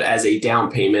want to put as a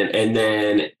down payment. And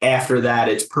then after that,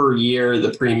 it's per year,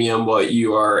 the premium, what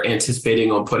you are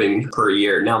anticipating on putting per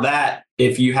year. Now that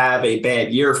if you have a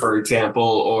bad year, for example,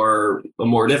 or a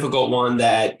more difficult one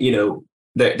that,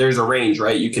 there's a range,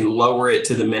 right? You can lower it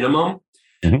to the minimum.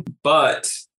 Mm-hmm.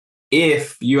 But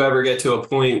if you ever get to a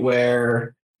point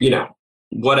where,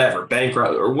 whatever,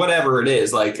 bankrupt or whatever it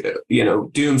is, like,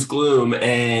 doom's gloom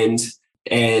and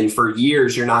for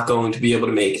years you're not going to be able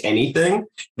to make anything,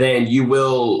 then you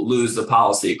will lose the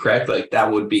policy, correct? Like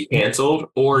that would be canceled,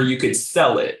 or you could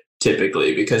sell it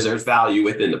typically because there's value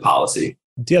within the policy.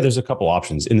 Yeah, there's a couple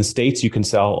options. In the States, you can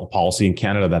sell a policy. In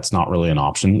Canada, that's not really an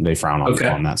option. They frown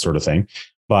on that sort of thing.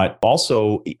 But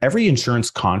also every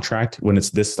insurance contract, when it's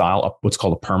this style, what's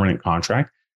called a permanent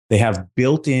contract, they have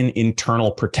built-in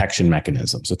internal protection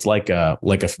mechanisms. It's like a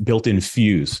built-in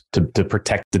fuse to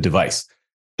protect the device.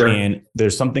 Sure. And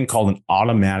there's something called an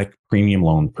automatic premium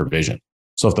loan provision.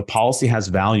 So if the policy has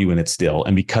value in it still,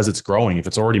 and because it's growing, if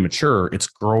it's already mature, it's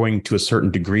growing to a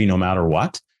certain degree no matter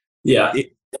what. Yeah.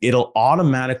 It'll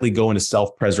automatically go into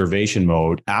self-preservation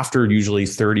mode after usually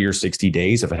 30 or 60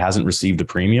 days. If it hasn't received a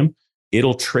premium,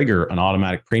 it'll trigger an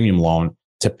automatic premium loan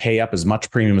to pay up as much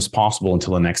premium as possible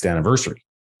until the next anniversary.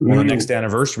 Well, the next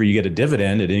anniversary, you get a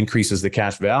dividend, it increases the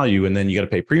cash value, and then you got to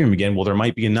pay premium again. Well, there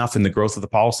might be enough in the growth of the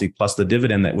policy plus the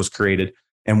dividend that was created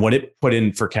and what it put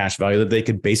in for cash value that they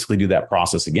could basically do that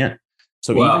process again.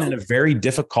 So even in a very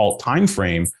difficult time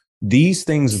frame, these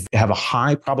things have a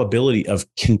high probability of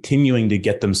continuing to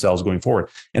get themselves going forward.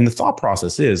 And the thought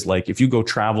process is like, if you go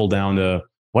travel down to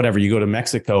whatever, you go to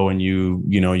Mexico and you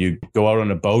go out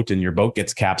on a boat and your boat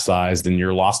gets capsized and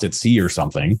you're lost at sea or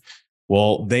something.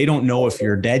 Well, they don't know if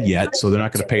you're dead yet, so they're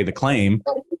not going to pay the claim.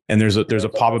 And there's a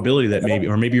probability that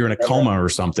maybe you're in a coma or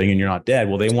something and you're not dead.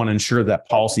 Well, they want to ensure that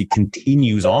policy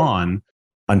continues on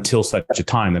until such a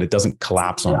time that it doesn't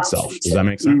collapse on itself. Does that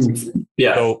make sense?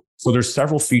 Yeah. So there's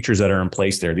several features that are in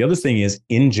place there. The other thing is,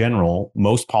 in general,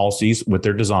 most policies with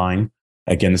their design,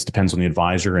 again, this depends on the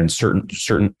advisor and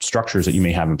certain structures that you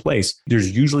may have in place,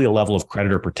 there's usually a level of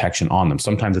creditor protection on them.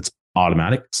 Sometimes it's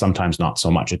automatic, sometimes not so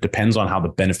much. It depends on how the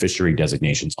beneficiary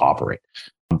designations operate.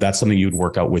 That's something you'd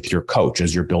work out with your coach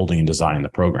as you're building and designing the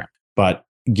program. But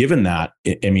given that,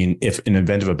 if in the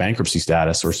event of a bankruptcy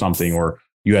status or something, or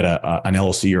you had an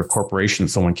LLC or a corporation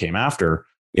that someone came after,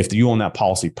 if you own that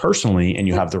policy personally and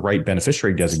you have the right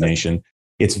beneficiary designation,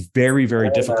 it's very, very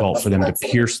difficult for them to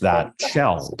pierce that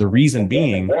shell. The reason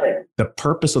being, the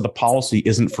purpose of the policy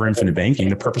isn't for infinite banking.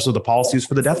 The purpose of the policy is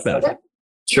for the death benefit.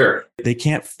 Sure. They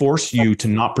can't force you to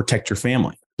not protect your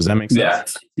family. Does that make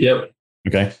sense? Yeah. Yep.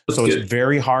 Okay. That's so good. It's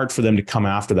very hard for them to come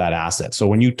after that asset. So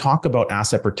when you talk about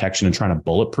asset protection and trying to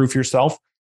bulletproof yourself,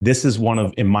 this is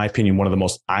in my opinion, one of the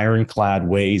most ironclad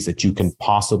ways that you can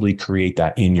possibly create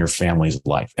that in your family's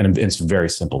life. And it's very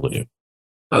simple to do.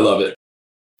 I love it.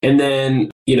 And then,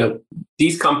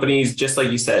 these companies, just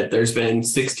like you said, there's been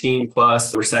 16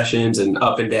 plus recessions and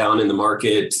up and down in the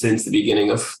market since the beginning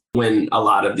of when a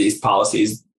lot of these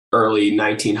policies, early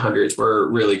 1900s, were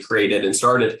really created and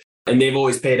started. And they've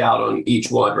always paid out on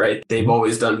each one, right? They've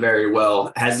always done very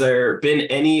well. Has there been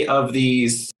any of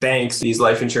these banks, these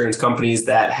life insurance companies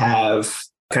that have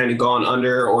kind of gone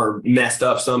under or messed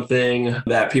up something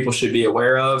that people should be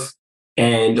aware of?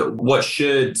 And what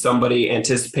should somebody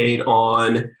anticipate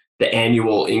on the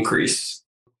annual increase?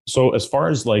 So as far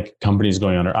as like companies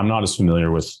going under, I'm not as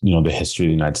familiar with, the history of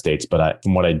the United States, but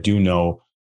from what I do know,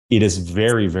 it is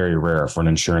very, very rare for an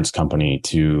insurance company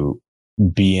to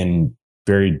be in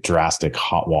very drastic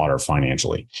hot water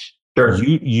financially. Sure.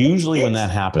 Usually when that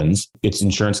happens, it's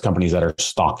insurance companies that are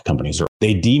stock companies, or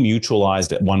they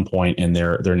demutualized at one point and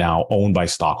they're now owned by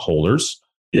stockholders.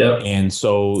 Yeah. And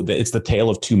so it's the tale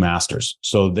of two masters.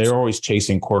 So they're always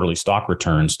chasing quarterly stock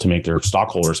returns to make their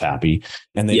stockholders happy.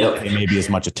 And they don't pay maybe as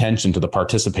much attention to the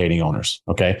participating owners.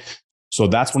 Okay. So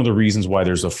that's one of the reasons why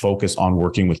there's a focus on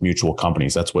working with mutual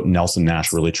companies. That's what Nelson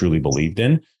Nash really, truly believed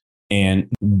in. And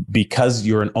because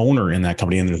you're an owner in that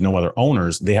company and there's no other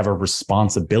owners, they have a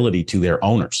responsibility to their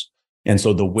owners. And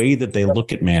so the way that they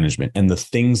look at management and the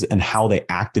things and how they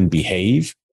act and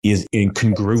behave is in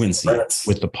congruency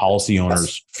with the policy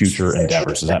owner's future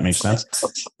endeavors. Does that make sense?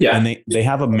 Yeah. And they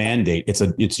have a mandate.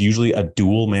 It's usually a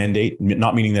dual mandate,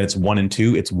 not meaning that it's 1 and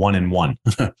 2, it's 1 and 1.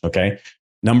 Okay.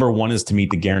 Number 1 is to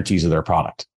meet the guarantees of their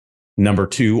product. Number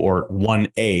 2, or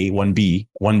 1A,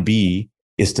 1B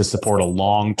is to support a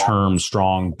long-term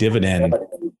strong dividend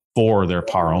for their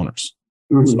par owners.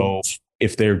 Mm-hmm. So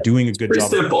if they're doing a good job,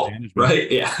 simple,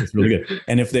 right? Yeah, it's really good.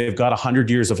 And if they've got 100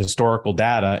 years of historical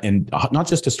data, and not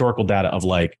just historical data of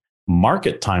like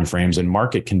market timeframes and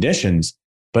market conditions,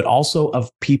 but also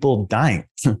of people dying,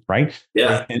 right?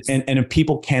 Yeah, and of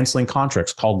people canceling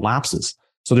contracts called lapses.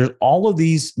 So there's all of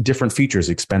these different features,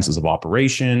 expenses of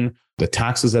operation, the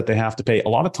taxes that they have to pay. A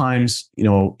lot of times,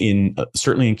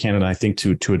 certainly in Canada, I think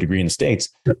to a degree in the States,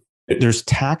 there's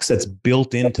tax that's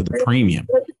built into the premium.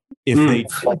 If they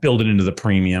don't build it into the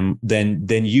premium, then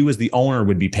you as the owner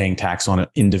would be paying tax on it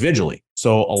individually.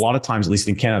 So a lot of times, at least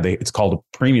in Canada, it's called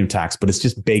a premium tax, but it's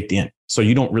just baked in. So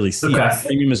you don't really see it. The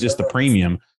premium is just the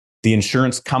premium. The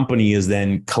insurance company is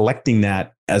then collecting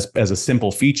that as a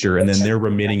simple feature, and then they're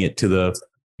remitting it to the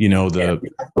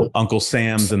Uncle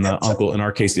Sam's and in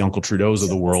our case, the Uncle Trudeau's of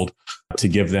the world, to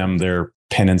give them their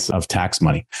penance of tax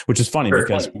money, which is funny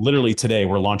because literally today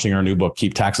we're launching our new book,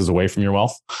 Keep Taxes Away from Your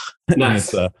Wealth.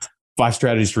 Nice. And it's 5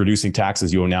 strategies for reducing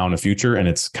taxes you owe now and in the future. And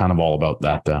it's kind of all about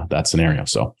that scenario.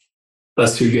 So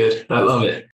that's too good. I love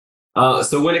it.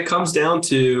 So when it comes down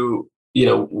to,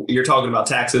 you're talking about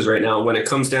taxes right now, when it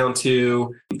comes down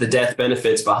to the death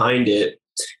benefits behind it,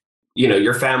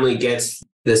 your family gets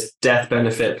this death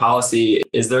benefit policy.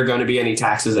 Is there going to be any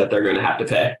taxes that they're going to have to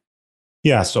pay?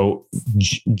 Yeah. So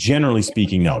generally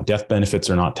speaking, no, death benefits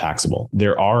are not taxable.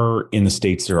 In the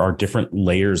States, there are different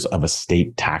layers of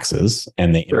estate taxes,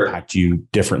 and they impact you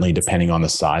differently depending on the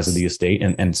size of the estate.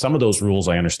 And some of those rules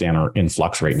I understand are in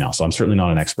flux right now. So I'm certainly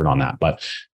not an expert on that, but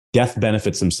death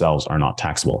benefits themselves are not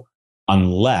taxable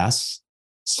unless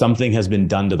something has been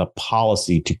done to the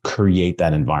policy to create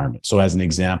that environment. So as an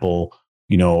example,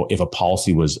 if a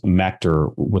policy was MEC'd or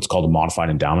what's called a modified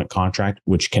endowment contract,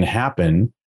 which can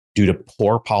happen due to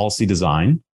poor policy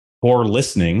design, poor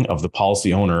listening of the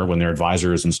policy owner when their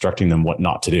advisor is instructing them what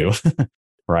not to do,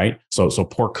 right? So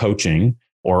poor coaching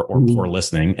or poor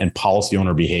listening and policy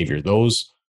owner behavior. Those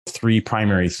 3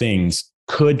 primary things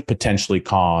could potentially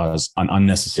cause an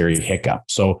unnecessary hiccup.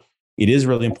 So it is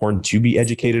really important to be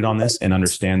educated on this and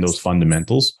understand those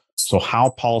fundamentals. So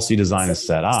how policy design is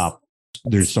set up,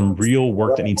 there's some real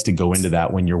work that needs to go into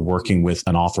that when you're working with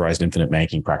an authorized infinite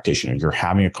banking practitioner. You're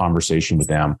having a conversation with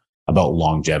them about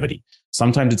longevity.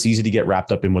 Sometimes it's easy to get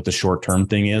wrapped up in what the short-term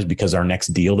thing is because our next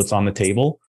deal that's on the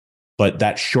table, but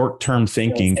that short-term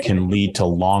thinking can lead to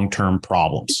long-term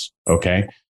problems. Okay.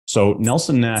 So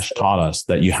Nelson Nash taught us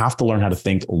that you have to learn how to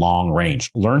think long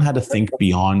range, learn how to think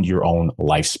beyond your own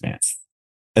lifespan.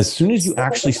 As soon as you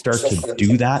actually start to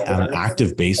do that on an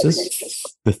active basis,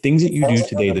 the things that you do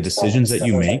today, the decisions that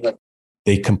you make,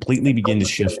 they completely begin to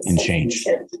shift and change.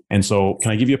 And so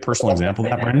can I give you a personal example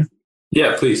of that, Brandon?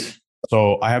 Yeah, please.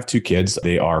 So I have 2 kids.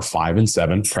 They are 5 and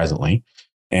 7 presently.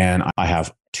 And I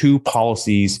have 2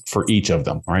 policies for each of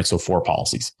them. All right. So 4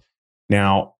 policies.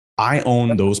 Now, I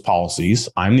own those policies.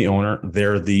 I'm the owner.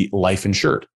 They're the life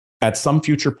insured. At some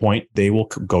future point, they will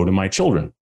go to my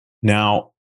children.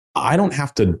 Now, I don't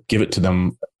have to give it to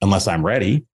them unless I'm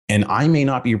ready. And I may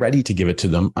not be ready to give it to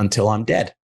them until I'm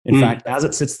dead. In fact, as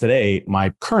it sits today,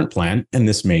 my current plan, and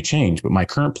this may change, but my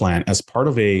current plan as part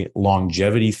of a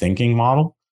longevity thinking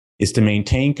model is to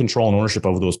maintain control and ownership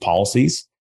over those policies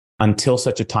until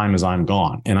such a time as I'm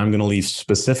gone. And I'm going to leave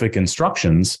specific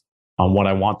instructions on what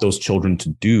I want those children to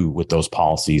do with those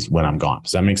policies when I'm gone.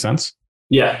 Does that make sense?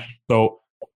 Yeah. So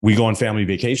we go on family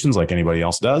vacations like anybody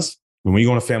else does. When we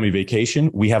go on a family vacation,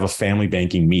 we have a family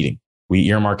banking meeting. We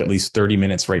earmark at least 30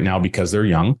 minutes right now because they're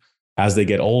young. As they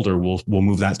get older, we'll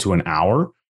move that to an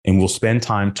hour, and we'll spend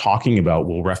time talking about,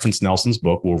 we'll reference Nelson's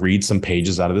book. We'll read some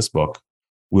pages out of this book.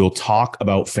 We'll talk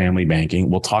about family banking.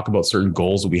 We'll talk about certain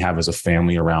goals that we have as a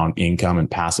family around income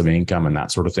and passive income and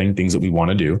that sort of thing, things that we want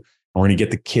to do. And we're going to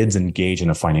get the kids engaged in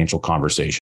a financial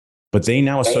conversation. But they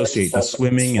now associate the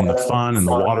swimming and the fun and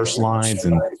the water slides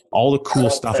and all the cool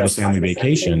stuff of a family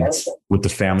vacation with the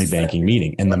family banking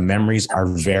meeting. And the memories are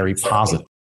very positive.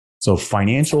 So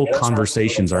financial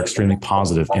conversations are extremely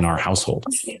positive in our household.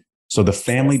 So the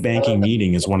family banking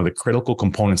meeting is one of the critical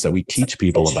components that we teach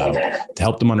people about to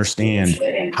help them understand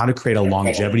how to create a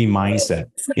longevity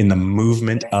mindset in the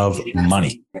movement of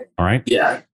money. All right.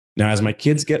 Yeah. Now, as my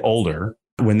kids get older,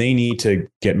 when they need to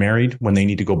get married, when they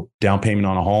need to go down payment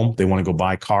on a home, they want to go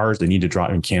buy cars, they need to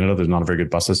drive. In Canada, there's not a very good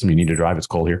bus system. You need to drive. It's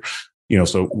cold here.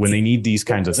 So when they need these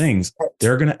kinds of things,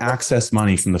 they're going to access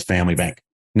money from the family bank.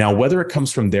 Now, whether it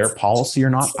comes from their policy or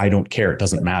not, I don't care. It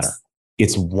doesn't matter.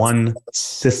 It's one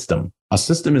system. A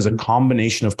system is a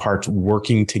combination of parts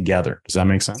working together. Does that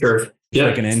make sense? Sure. Yeah.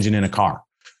 Like an engine in a car.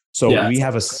 So we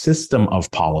have a system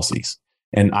of policies,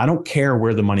 and I don't care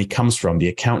where the money comes from. The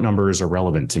account number is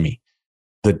irrelevant to me.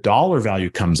 The dollar value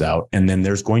comes out, and then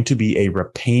there's going to be a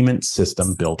repayment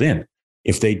system built in.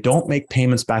 If they don't make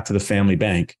payments back to the family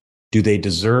bank, do they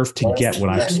deserve to get what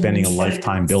I'm spending a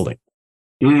lifetime building?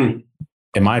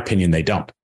 In my opinion, they don't.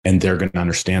 And they're going to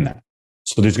understand that.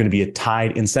 So there's going to be a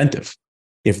tied incentive.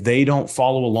 If they don't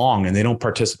follow along and they don't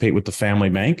participate with the family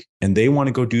bank and they want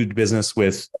to go do business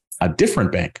with a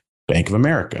different bank, Bank of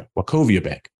America, Wachovia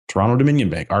Bank, Toronto Dominion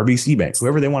Bank, RBC Bank,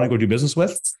 whoever they want to go do business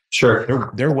with,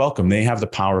 sure, they're welcome. They have the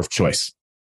power of choice.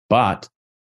 But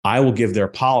I will give their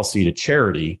policy to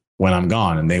charity when I'm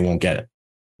gone and they won't get it.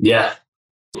 Yeah.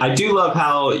 I do love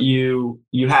how you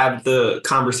have the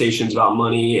conversations about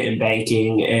money and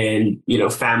banking and,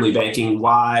 family banking,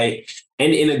 why,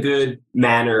 and in a good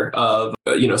manner of,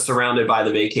 surrounded by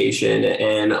the vacation,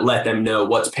 and let them know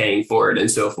what's paying for it and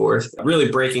so forth.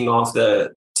 Really breaking off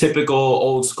the typical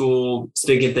old school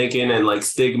stinking thinking and like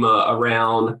stigma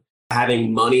around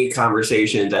having money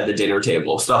conversations at the dinner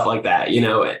table, stuff like that.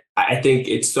 I think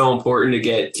it's so important to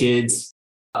get kids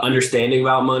understanding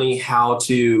about money, how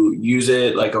to use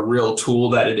it like a real tool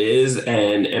that it is,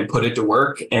 and put it to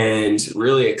work and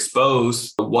really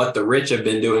expose what the rich have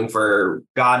been doing for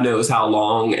God knows how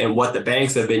long, and what the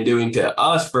banks have been doing to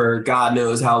us for God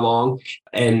knows how long,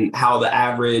 and how the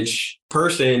average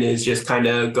person is just kind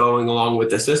of going along with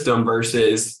the system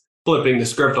versus flipping the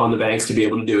script on the banks to be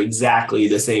able to do exactly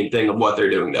the same thing of what they're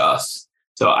doing to us.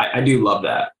 So I do love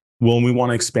that. Well, we want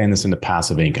to expand this into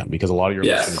passive income because a lot of your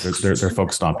listeners, they're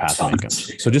focused on passive income.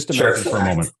 So just imagine for a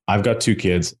moment, I've got 2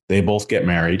 kids. They both get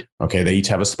married. Okay. They each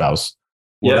have a spouse.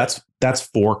 Well, that's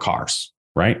 4 cars,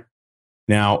 right?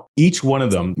 Now, each one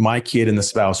of them, my kid and the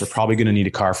spouse, are probably going to need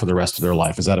a car for the rest of their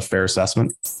life. Is that a fair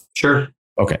assessment? Sure.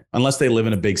 Okay. Unless they live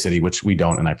in a big city, which we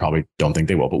don't, and I probably don't think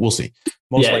they will, but we'll see.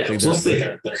 Most likely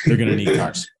they're going to need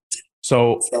cars.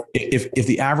 So if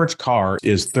the average car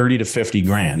is 30 to 50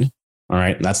 grand, all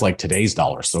right, that's like today's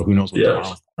dollars. So who knows what tomorrow's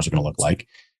dollars are going to look like?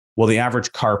 Well, the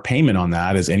average car payment on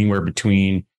that is anywhere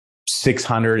between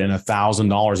 $600 and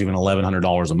 $1,000, even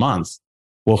 $1,100 a month.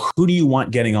 Well, who do you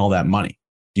want getting all that money?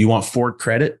 Do you want Ford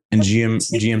Credit and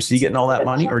GMC getting all that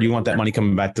money, or do you want that money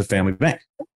coming back to the family bank?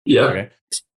 Yeah. Okay.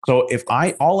 So if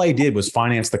all I did was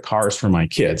finance the cars for my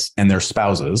kids and their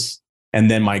spouses,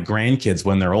 and then my grandkids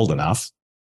when they're old enough,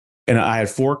 and I had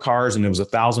 4 cars and it was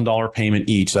 $1,000 payment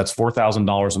each. That's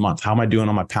 $4,000 a month. How am I doing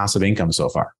on my passive income so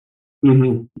far?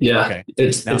 Mm-hmm. Yeah. Okay.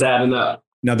 It's adding up.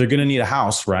 Now they're going to need a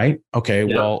house, right? Okay.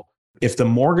 Yeah. Well, if the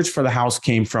mortgage for the house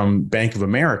came from Bank of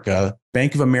America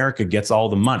gets all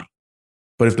the money.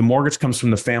 But if the mortgage comes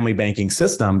from the family banking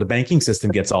system, the banking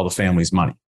system gets all the family's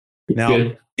money.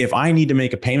 Now, if I need to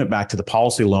make a payment back to the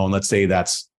policy loan, let's say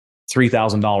that's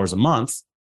 $3,000 a month.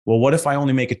 Well, what if I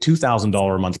only make a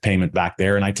 $2,000 a month payment back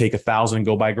there and I take $1,000 and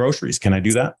go buy groceries? Can I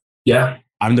do that? Yeah.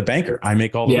 I'm the banker. I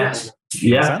make all the money.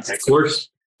 Yeah, of course.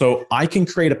 So I can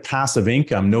create a passive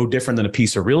income no different than a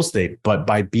piece of real estate, but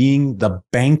by being the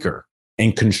banker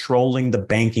and controlling the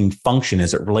banking function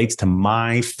as it relates to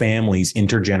my family's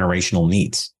intergenerational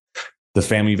needs. The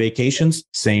family vacations,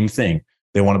 same thing.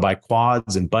 They want to buy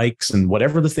quads and bikes and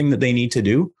whatever the thing that they need to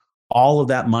do, all of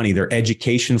that money, their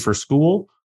education for school,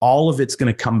 all of it's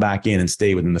going to come back in and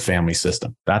stay within the family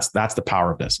system. That's the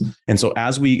power of this. And so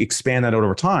as we expand that out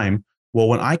over time, well,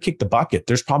 when I kick the bucket,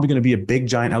 there's probably going to be a big,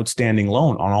 giant outstanding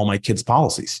loan on all my kids'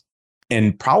 policies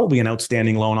and probably an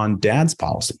outstanding loan on dad's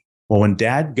policy. Well, when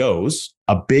dad goes,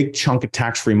 a big chunk of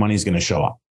tax-free money is going to show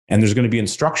up. And there's going to be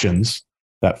instructions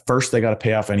that first they got to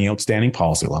pay off any outstanding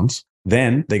policy loans.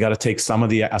 Then they got to take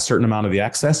a certain amount of the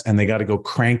excess and they got to go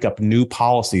crank up new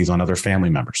policies on other family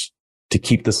members to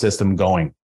keep the system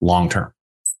going long-term.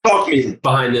 Talk me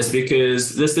behind this,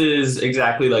 because this is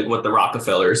exactly like what the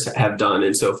Rockefellers have done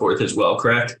and so forth as well,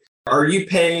 correct? Are you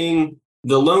paying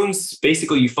the loans?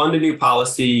 Basically, you fund a new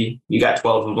policy, you got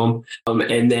 12 of them,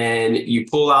 and then you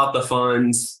pull out the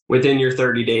funds within your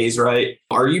 30 days, right?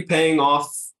 Are you paying off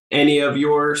any of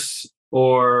yours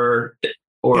or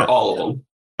all of them?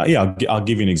 Yeah, I'll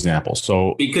give you an example.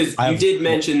 So because you did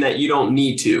mention that you don't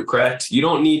need to, correct? You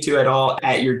don't need to at all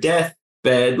at your deathbed.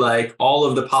 Like all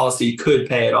of the policy could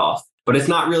pay it off, but it's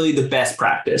not really the best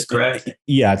practice, correct?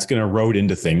 Yeah, it's going to erode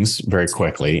into things very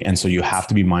quickly. And so you have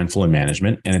to be mindful in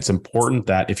management. And it's important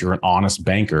that if you're an honest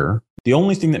banker, the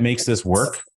only thing that makes this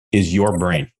work is your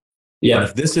brain. Yeah. But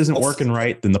if this isn't working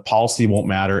right, then the policy won't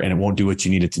matter and it won't do what you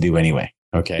need it to do anyway.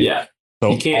 Okay. Yeah.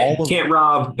 So you can't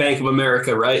rob Bank of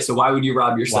America, right? So why would you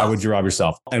rob yourself? Why would you rob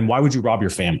yourself? And why would you rob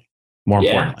your family? More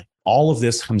importantly, all of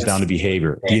this comes down to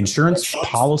behavior. The insurance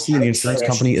policy and the insurance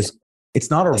company it's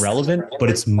not irrelevant, but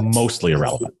it's mostly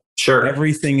irrelevant. Sure.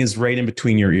 Everything is right in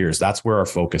between your ears. That's where our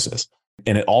focus is.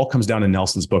 And it all comes down to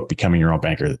Nelson's book, Becoming Your Own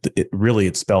Banker.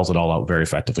 It spells it all out very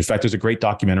effectively. In fact, there's a great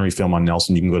documentary film on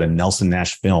Nelson. You can go to Nelson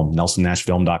Nash Film,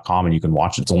 nelsonnashfilm.com, and you can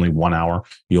watch it. It's only 1 hour.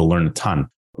 You'll learn a ton.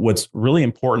 What's really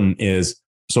important is,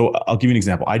 so I'll give you an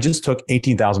example. I just took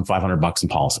 $18,500 in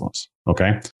policy loans.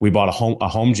 Okay. We bought a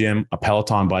home gym, a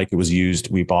Peloton bike. It was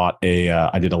used. We bought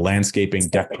I did a landscaping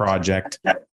deck project.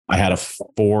 I had a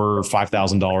 $4,000 or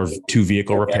 $5,000 2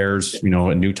 vehicle repairs,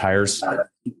 and new tires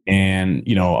and,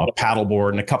 a paddle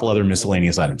board and a couple other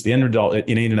miscellaneous items. The end result, it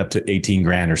ended up to 18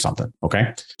 grand or something.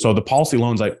 Okay. So the policy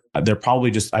loans, they're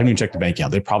probably I haven't even checked the bank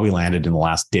account. They probably landed in the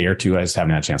last day or two. I just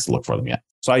haven't had a chance to look for them yet.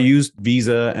 So I used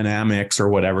Visa and Amex or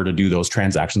whatever to do those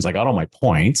transactions. I got all my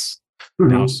points.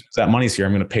 Mm-hmm. Now, as that money's here,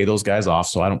 I'm going to pay those guys off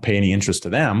so I don't pay any interest to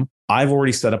them. I've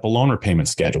already set up a loan repayment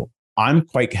schedule. I'm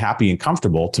quite happy and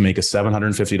comfortable to make a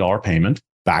 $750 payment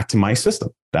back to my system.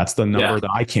 That's the number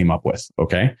that I came up with.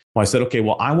 Okay. Well, I said, okay,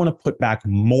 well, I want to put back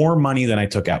more money than I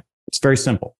took out. It's very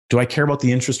simple. Do I care about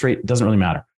the interest rate? It doesn't really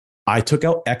matter. I took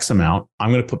out X amount. I'm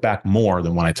going to put back more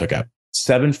than what I took out.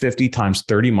 750 times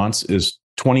 30 months is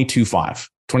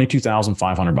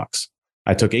 $22,500.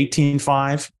 I took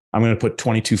 18.5. I'm going to put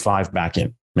 22.5 back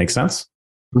in. Make sense?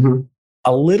 Mm-hmm.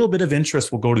 A little bit of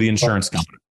interest will go to the insurance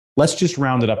company. Let's just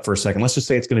round it up for a second. Let's just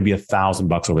say it's going to be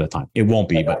 $1,000 over that time. It won't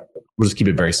be, but we'll just keep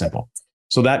it very simple.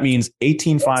 So that means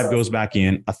 18.5 goes back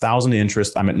in, 1,000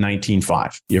 interest. I'm at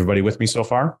 19.5. Everybody with me so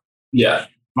far? Yeah. If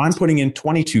I'm putting in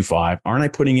 22.5, aren't I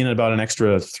putting in about an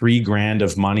extra $3,000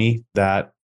 of money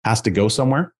that has to go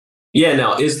somewhere? Yeah.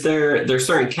 Now, there's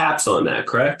certain caps on that,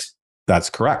 correct? That's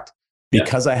correct.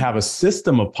 Because I have a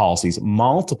system of policies,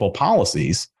 multiple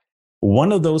policies,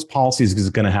 one of those policies is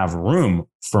going to have room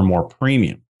for more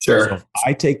premium. Sure. So if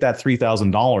I take that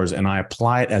 $3,000 and I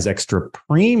apply it as extra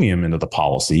premium into the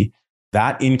policy,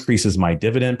 that increases my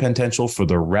dividend potential for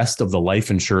the rest of the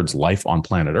life insured's life on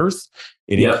planet Earth.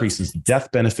 It increases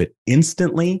death benefit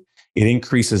instantly. It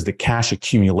increases the cash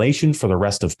accumulation for the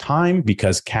rest of time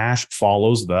because cash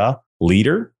follows the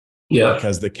leader. Yeah.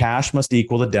 Because the cash must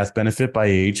equal the death benefit by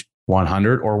age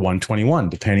 100 or 121,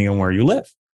 depending on where you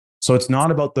live. So it's not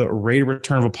about the rate of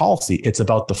return of a policy. It's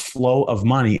about the flow of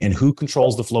money and who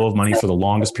controls the flow of money for the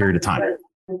longest period of time.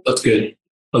 That's good.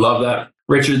 I love that.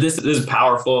 Richard, this is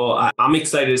powerful. I'm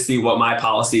excited to see what my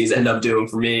policies end up doing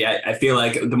for me. I feel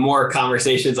like the more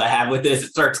conversations I have with this, it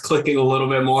starts clicking a little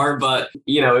bit more. But,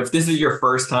 if this is your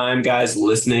first time, guys,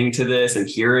 listening to this and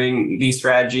hearing these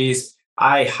strategies,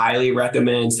 I highly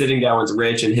recommend sitting down with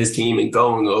Rich and his team and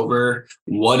going over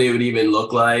what it would even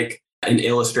look like, an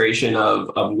illustration of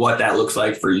what that looks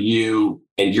like for you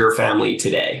and your family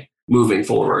today moving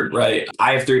forward, right?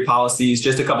 I have 3 policies.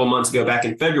 Just a couple months ago, back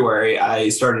in February, I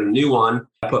started a new one.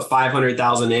 I put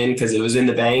 $500,000 in because it was in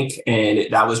the bank and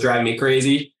that was driving me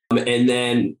crazy. And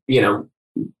then,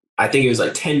 I think it was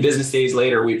like 10 business days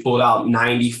later, we pulled out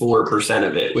 94%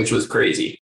 of it, which was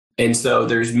crazy. And so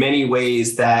there's many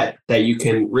ways that you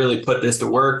can really put this to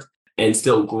work and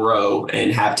still grow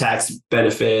and have tax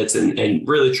benefits and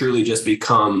really truly just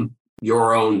become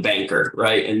your own banker,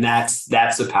 right? And that's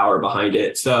the power behind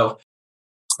it. So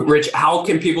Rich, how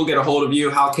can people get a hold of you?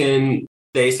 How can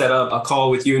they set up a call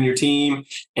with you and your team?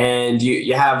 And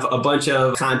you have a bunch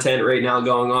of content right now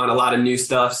going on, a lot of new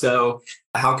stuff. So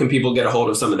how can people get a hold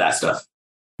of some of that stuff?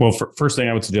 Well, first thing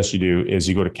I would suggest you do is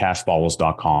you go to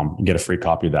cashfollows.com and get a free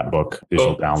copy of that book,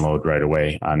 digital download right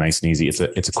away. Nice and easy. It's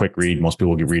a quick read. Most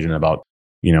people can read it in about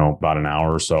an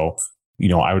hour or so.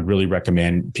 I would really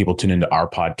recommend people tune into our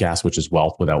podcast, which is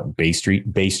Wealth Without Bay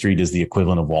Street. Bay Street is the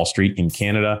equivalent of Wall Street in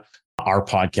Canada. Our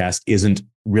podcast isn't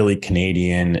really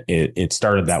Canadian. It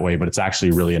started that way, but it's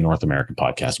actually really a North American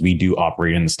podcast. We do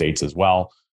operate in the States as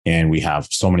well. And we have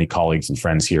so many colleagues and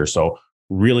friends here. So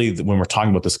really, when we're talking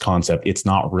about this concept, it's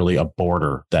not really a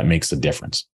border that makes a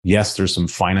difference. Yes, there's some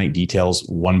finite details,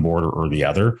 one border or the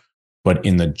other, but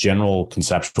in the general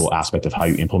conceptual aspect of how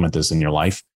you implement this in your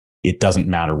life, it doesn't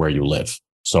matter where you live.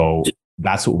 So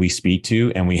that's what we speak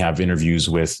to. And we have interviews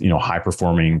with, high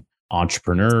performing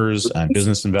entrepreneurs and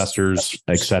business investors,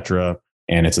 et cetera.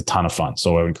 And it's a ton of fun.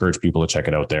 So I would encourage people to check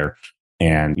it out there.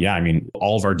 And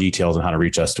all of our details on how to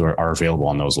reach us are available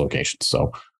on those locations.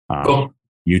 So cool.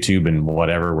 YouTube and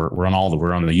whatever, we're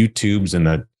on the YouTubes and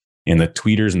the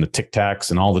tweeters and the TikToks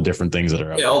and all the different things that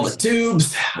are out there. All the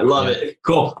tubes. I love it.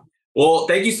 Cool. Well,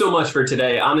 thank you so much for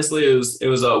today. Honestly, it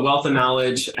was a wealth of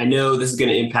knowledge. I know this is going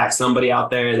to impact somebody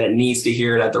out there that needs to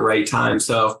hear it at the right time.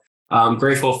 So I'm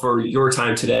grateful for your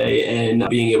time today and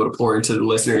being able to pour into the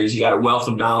listeners. You got a wealth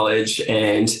of knowledge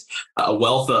and a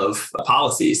wealth of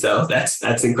policy. So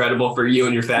that's incredible for you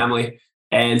and your family.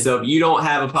 And so if you don't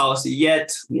have a policy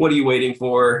yet, what are you waiting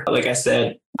for? Like I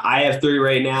said, I have 3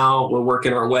 right now. We're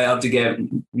working our way up to get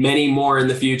many more in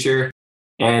the future.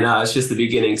 And it's just the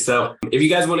beginning. So if you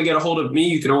guys want to get a hold of me,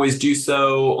 you can always do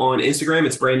so on Instagram.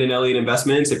 It's Brandon Elliott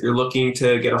Investments. If you're looking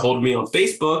to get a hold of me on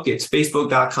Facebook, it's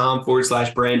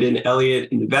facebook.com/Brandon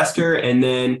Elliott Investor. And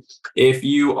then if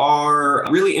you are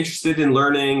really interested in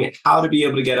learning how to be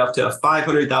able to get up to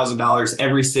 $500,000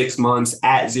 every 6 months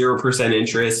at 0%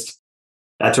 interest,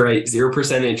 that's right,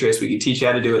 0% interest. We can teach you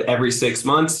how to do it every 6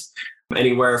 months,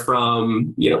 anywhere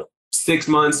from, 6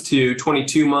 months to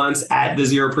 22 months at the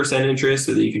 0% interest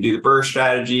so that you can do the burst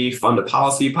strategy, fund a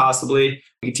policy possibly.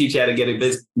 We can teach you how to get a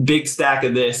big stack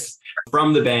of this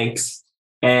from the banks.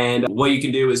 And what you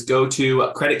can do is go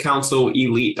to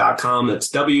creditcounselelite.com. That's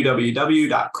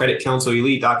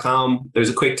www.creditcounselelite.com. There's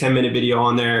a quick 10-minute video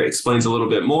on there. It explains a little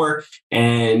bit more.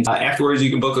 And afterwards, you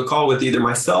can book a call with either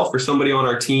myself or somebody on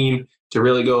our team to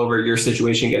really go over your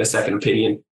situation, get a second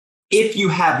opinion. If you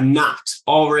have not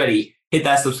already hit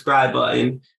that subscribe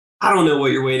button, I don't know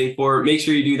what you're waiting for. Make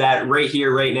sure you do that right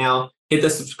here, right now. Hit the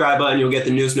subscribe button. You'll get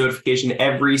the newest notification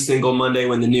every single Monday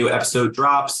when the new episode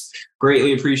drops.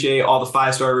 Greatly appreciate all the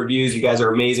 5-star reviews. You guys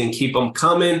are amazing. Keep them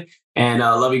coming. And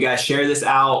love you guys. Share this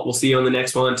out. We'll see you on the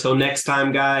next one. Until next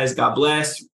time, guys. God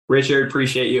bless. Richard,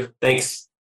 appreciate you. Thanks.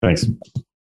 Thanks.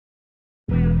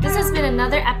 This has been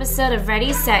another episode of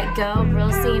Ready, Set, Go Real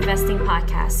Estate Investing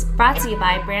Podcast, brought to you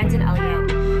by Brandon Elliott.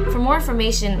 For more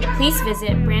information, please visit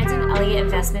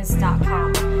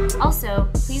BrandonElliottInvestments.com. Also,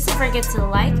 please don't forget to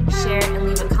like, share, and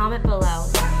leave a comment below.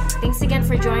 Thanks again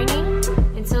for joining.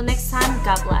 Until next time,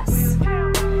 God bless.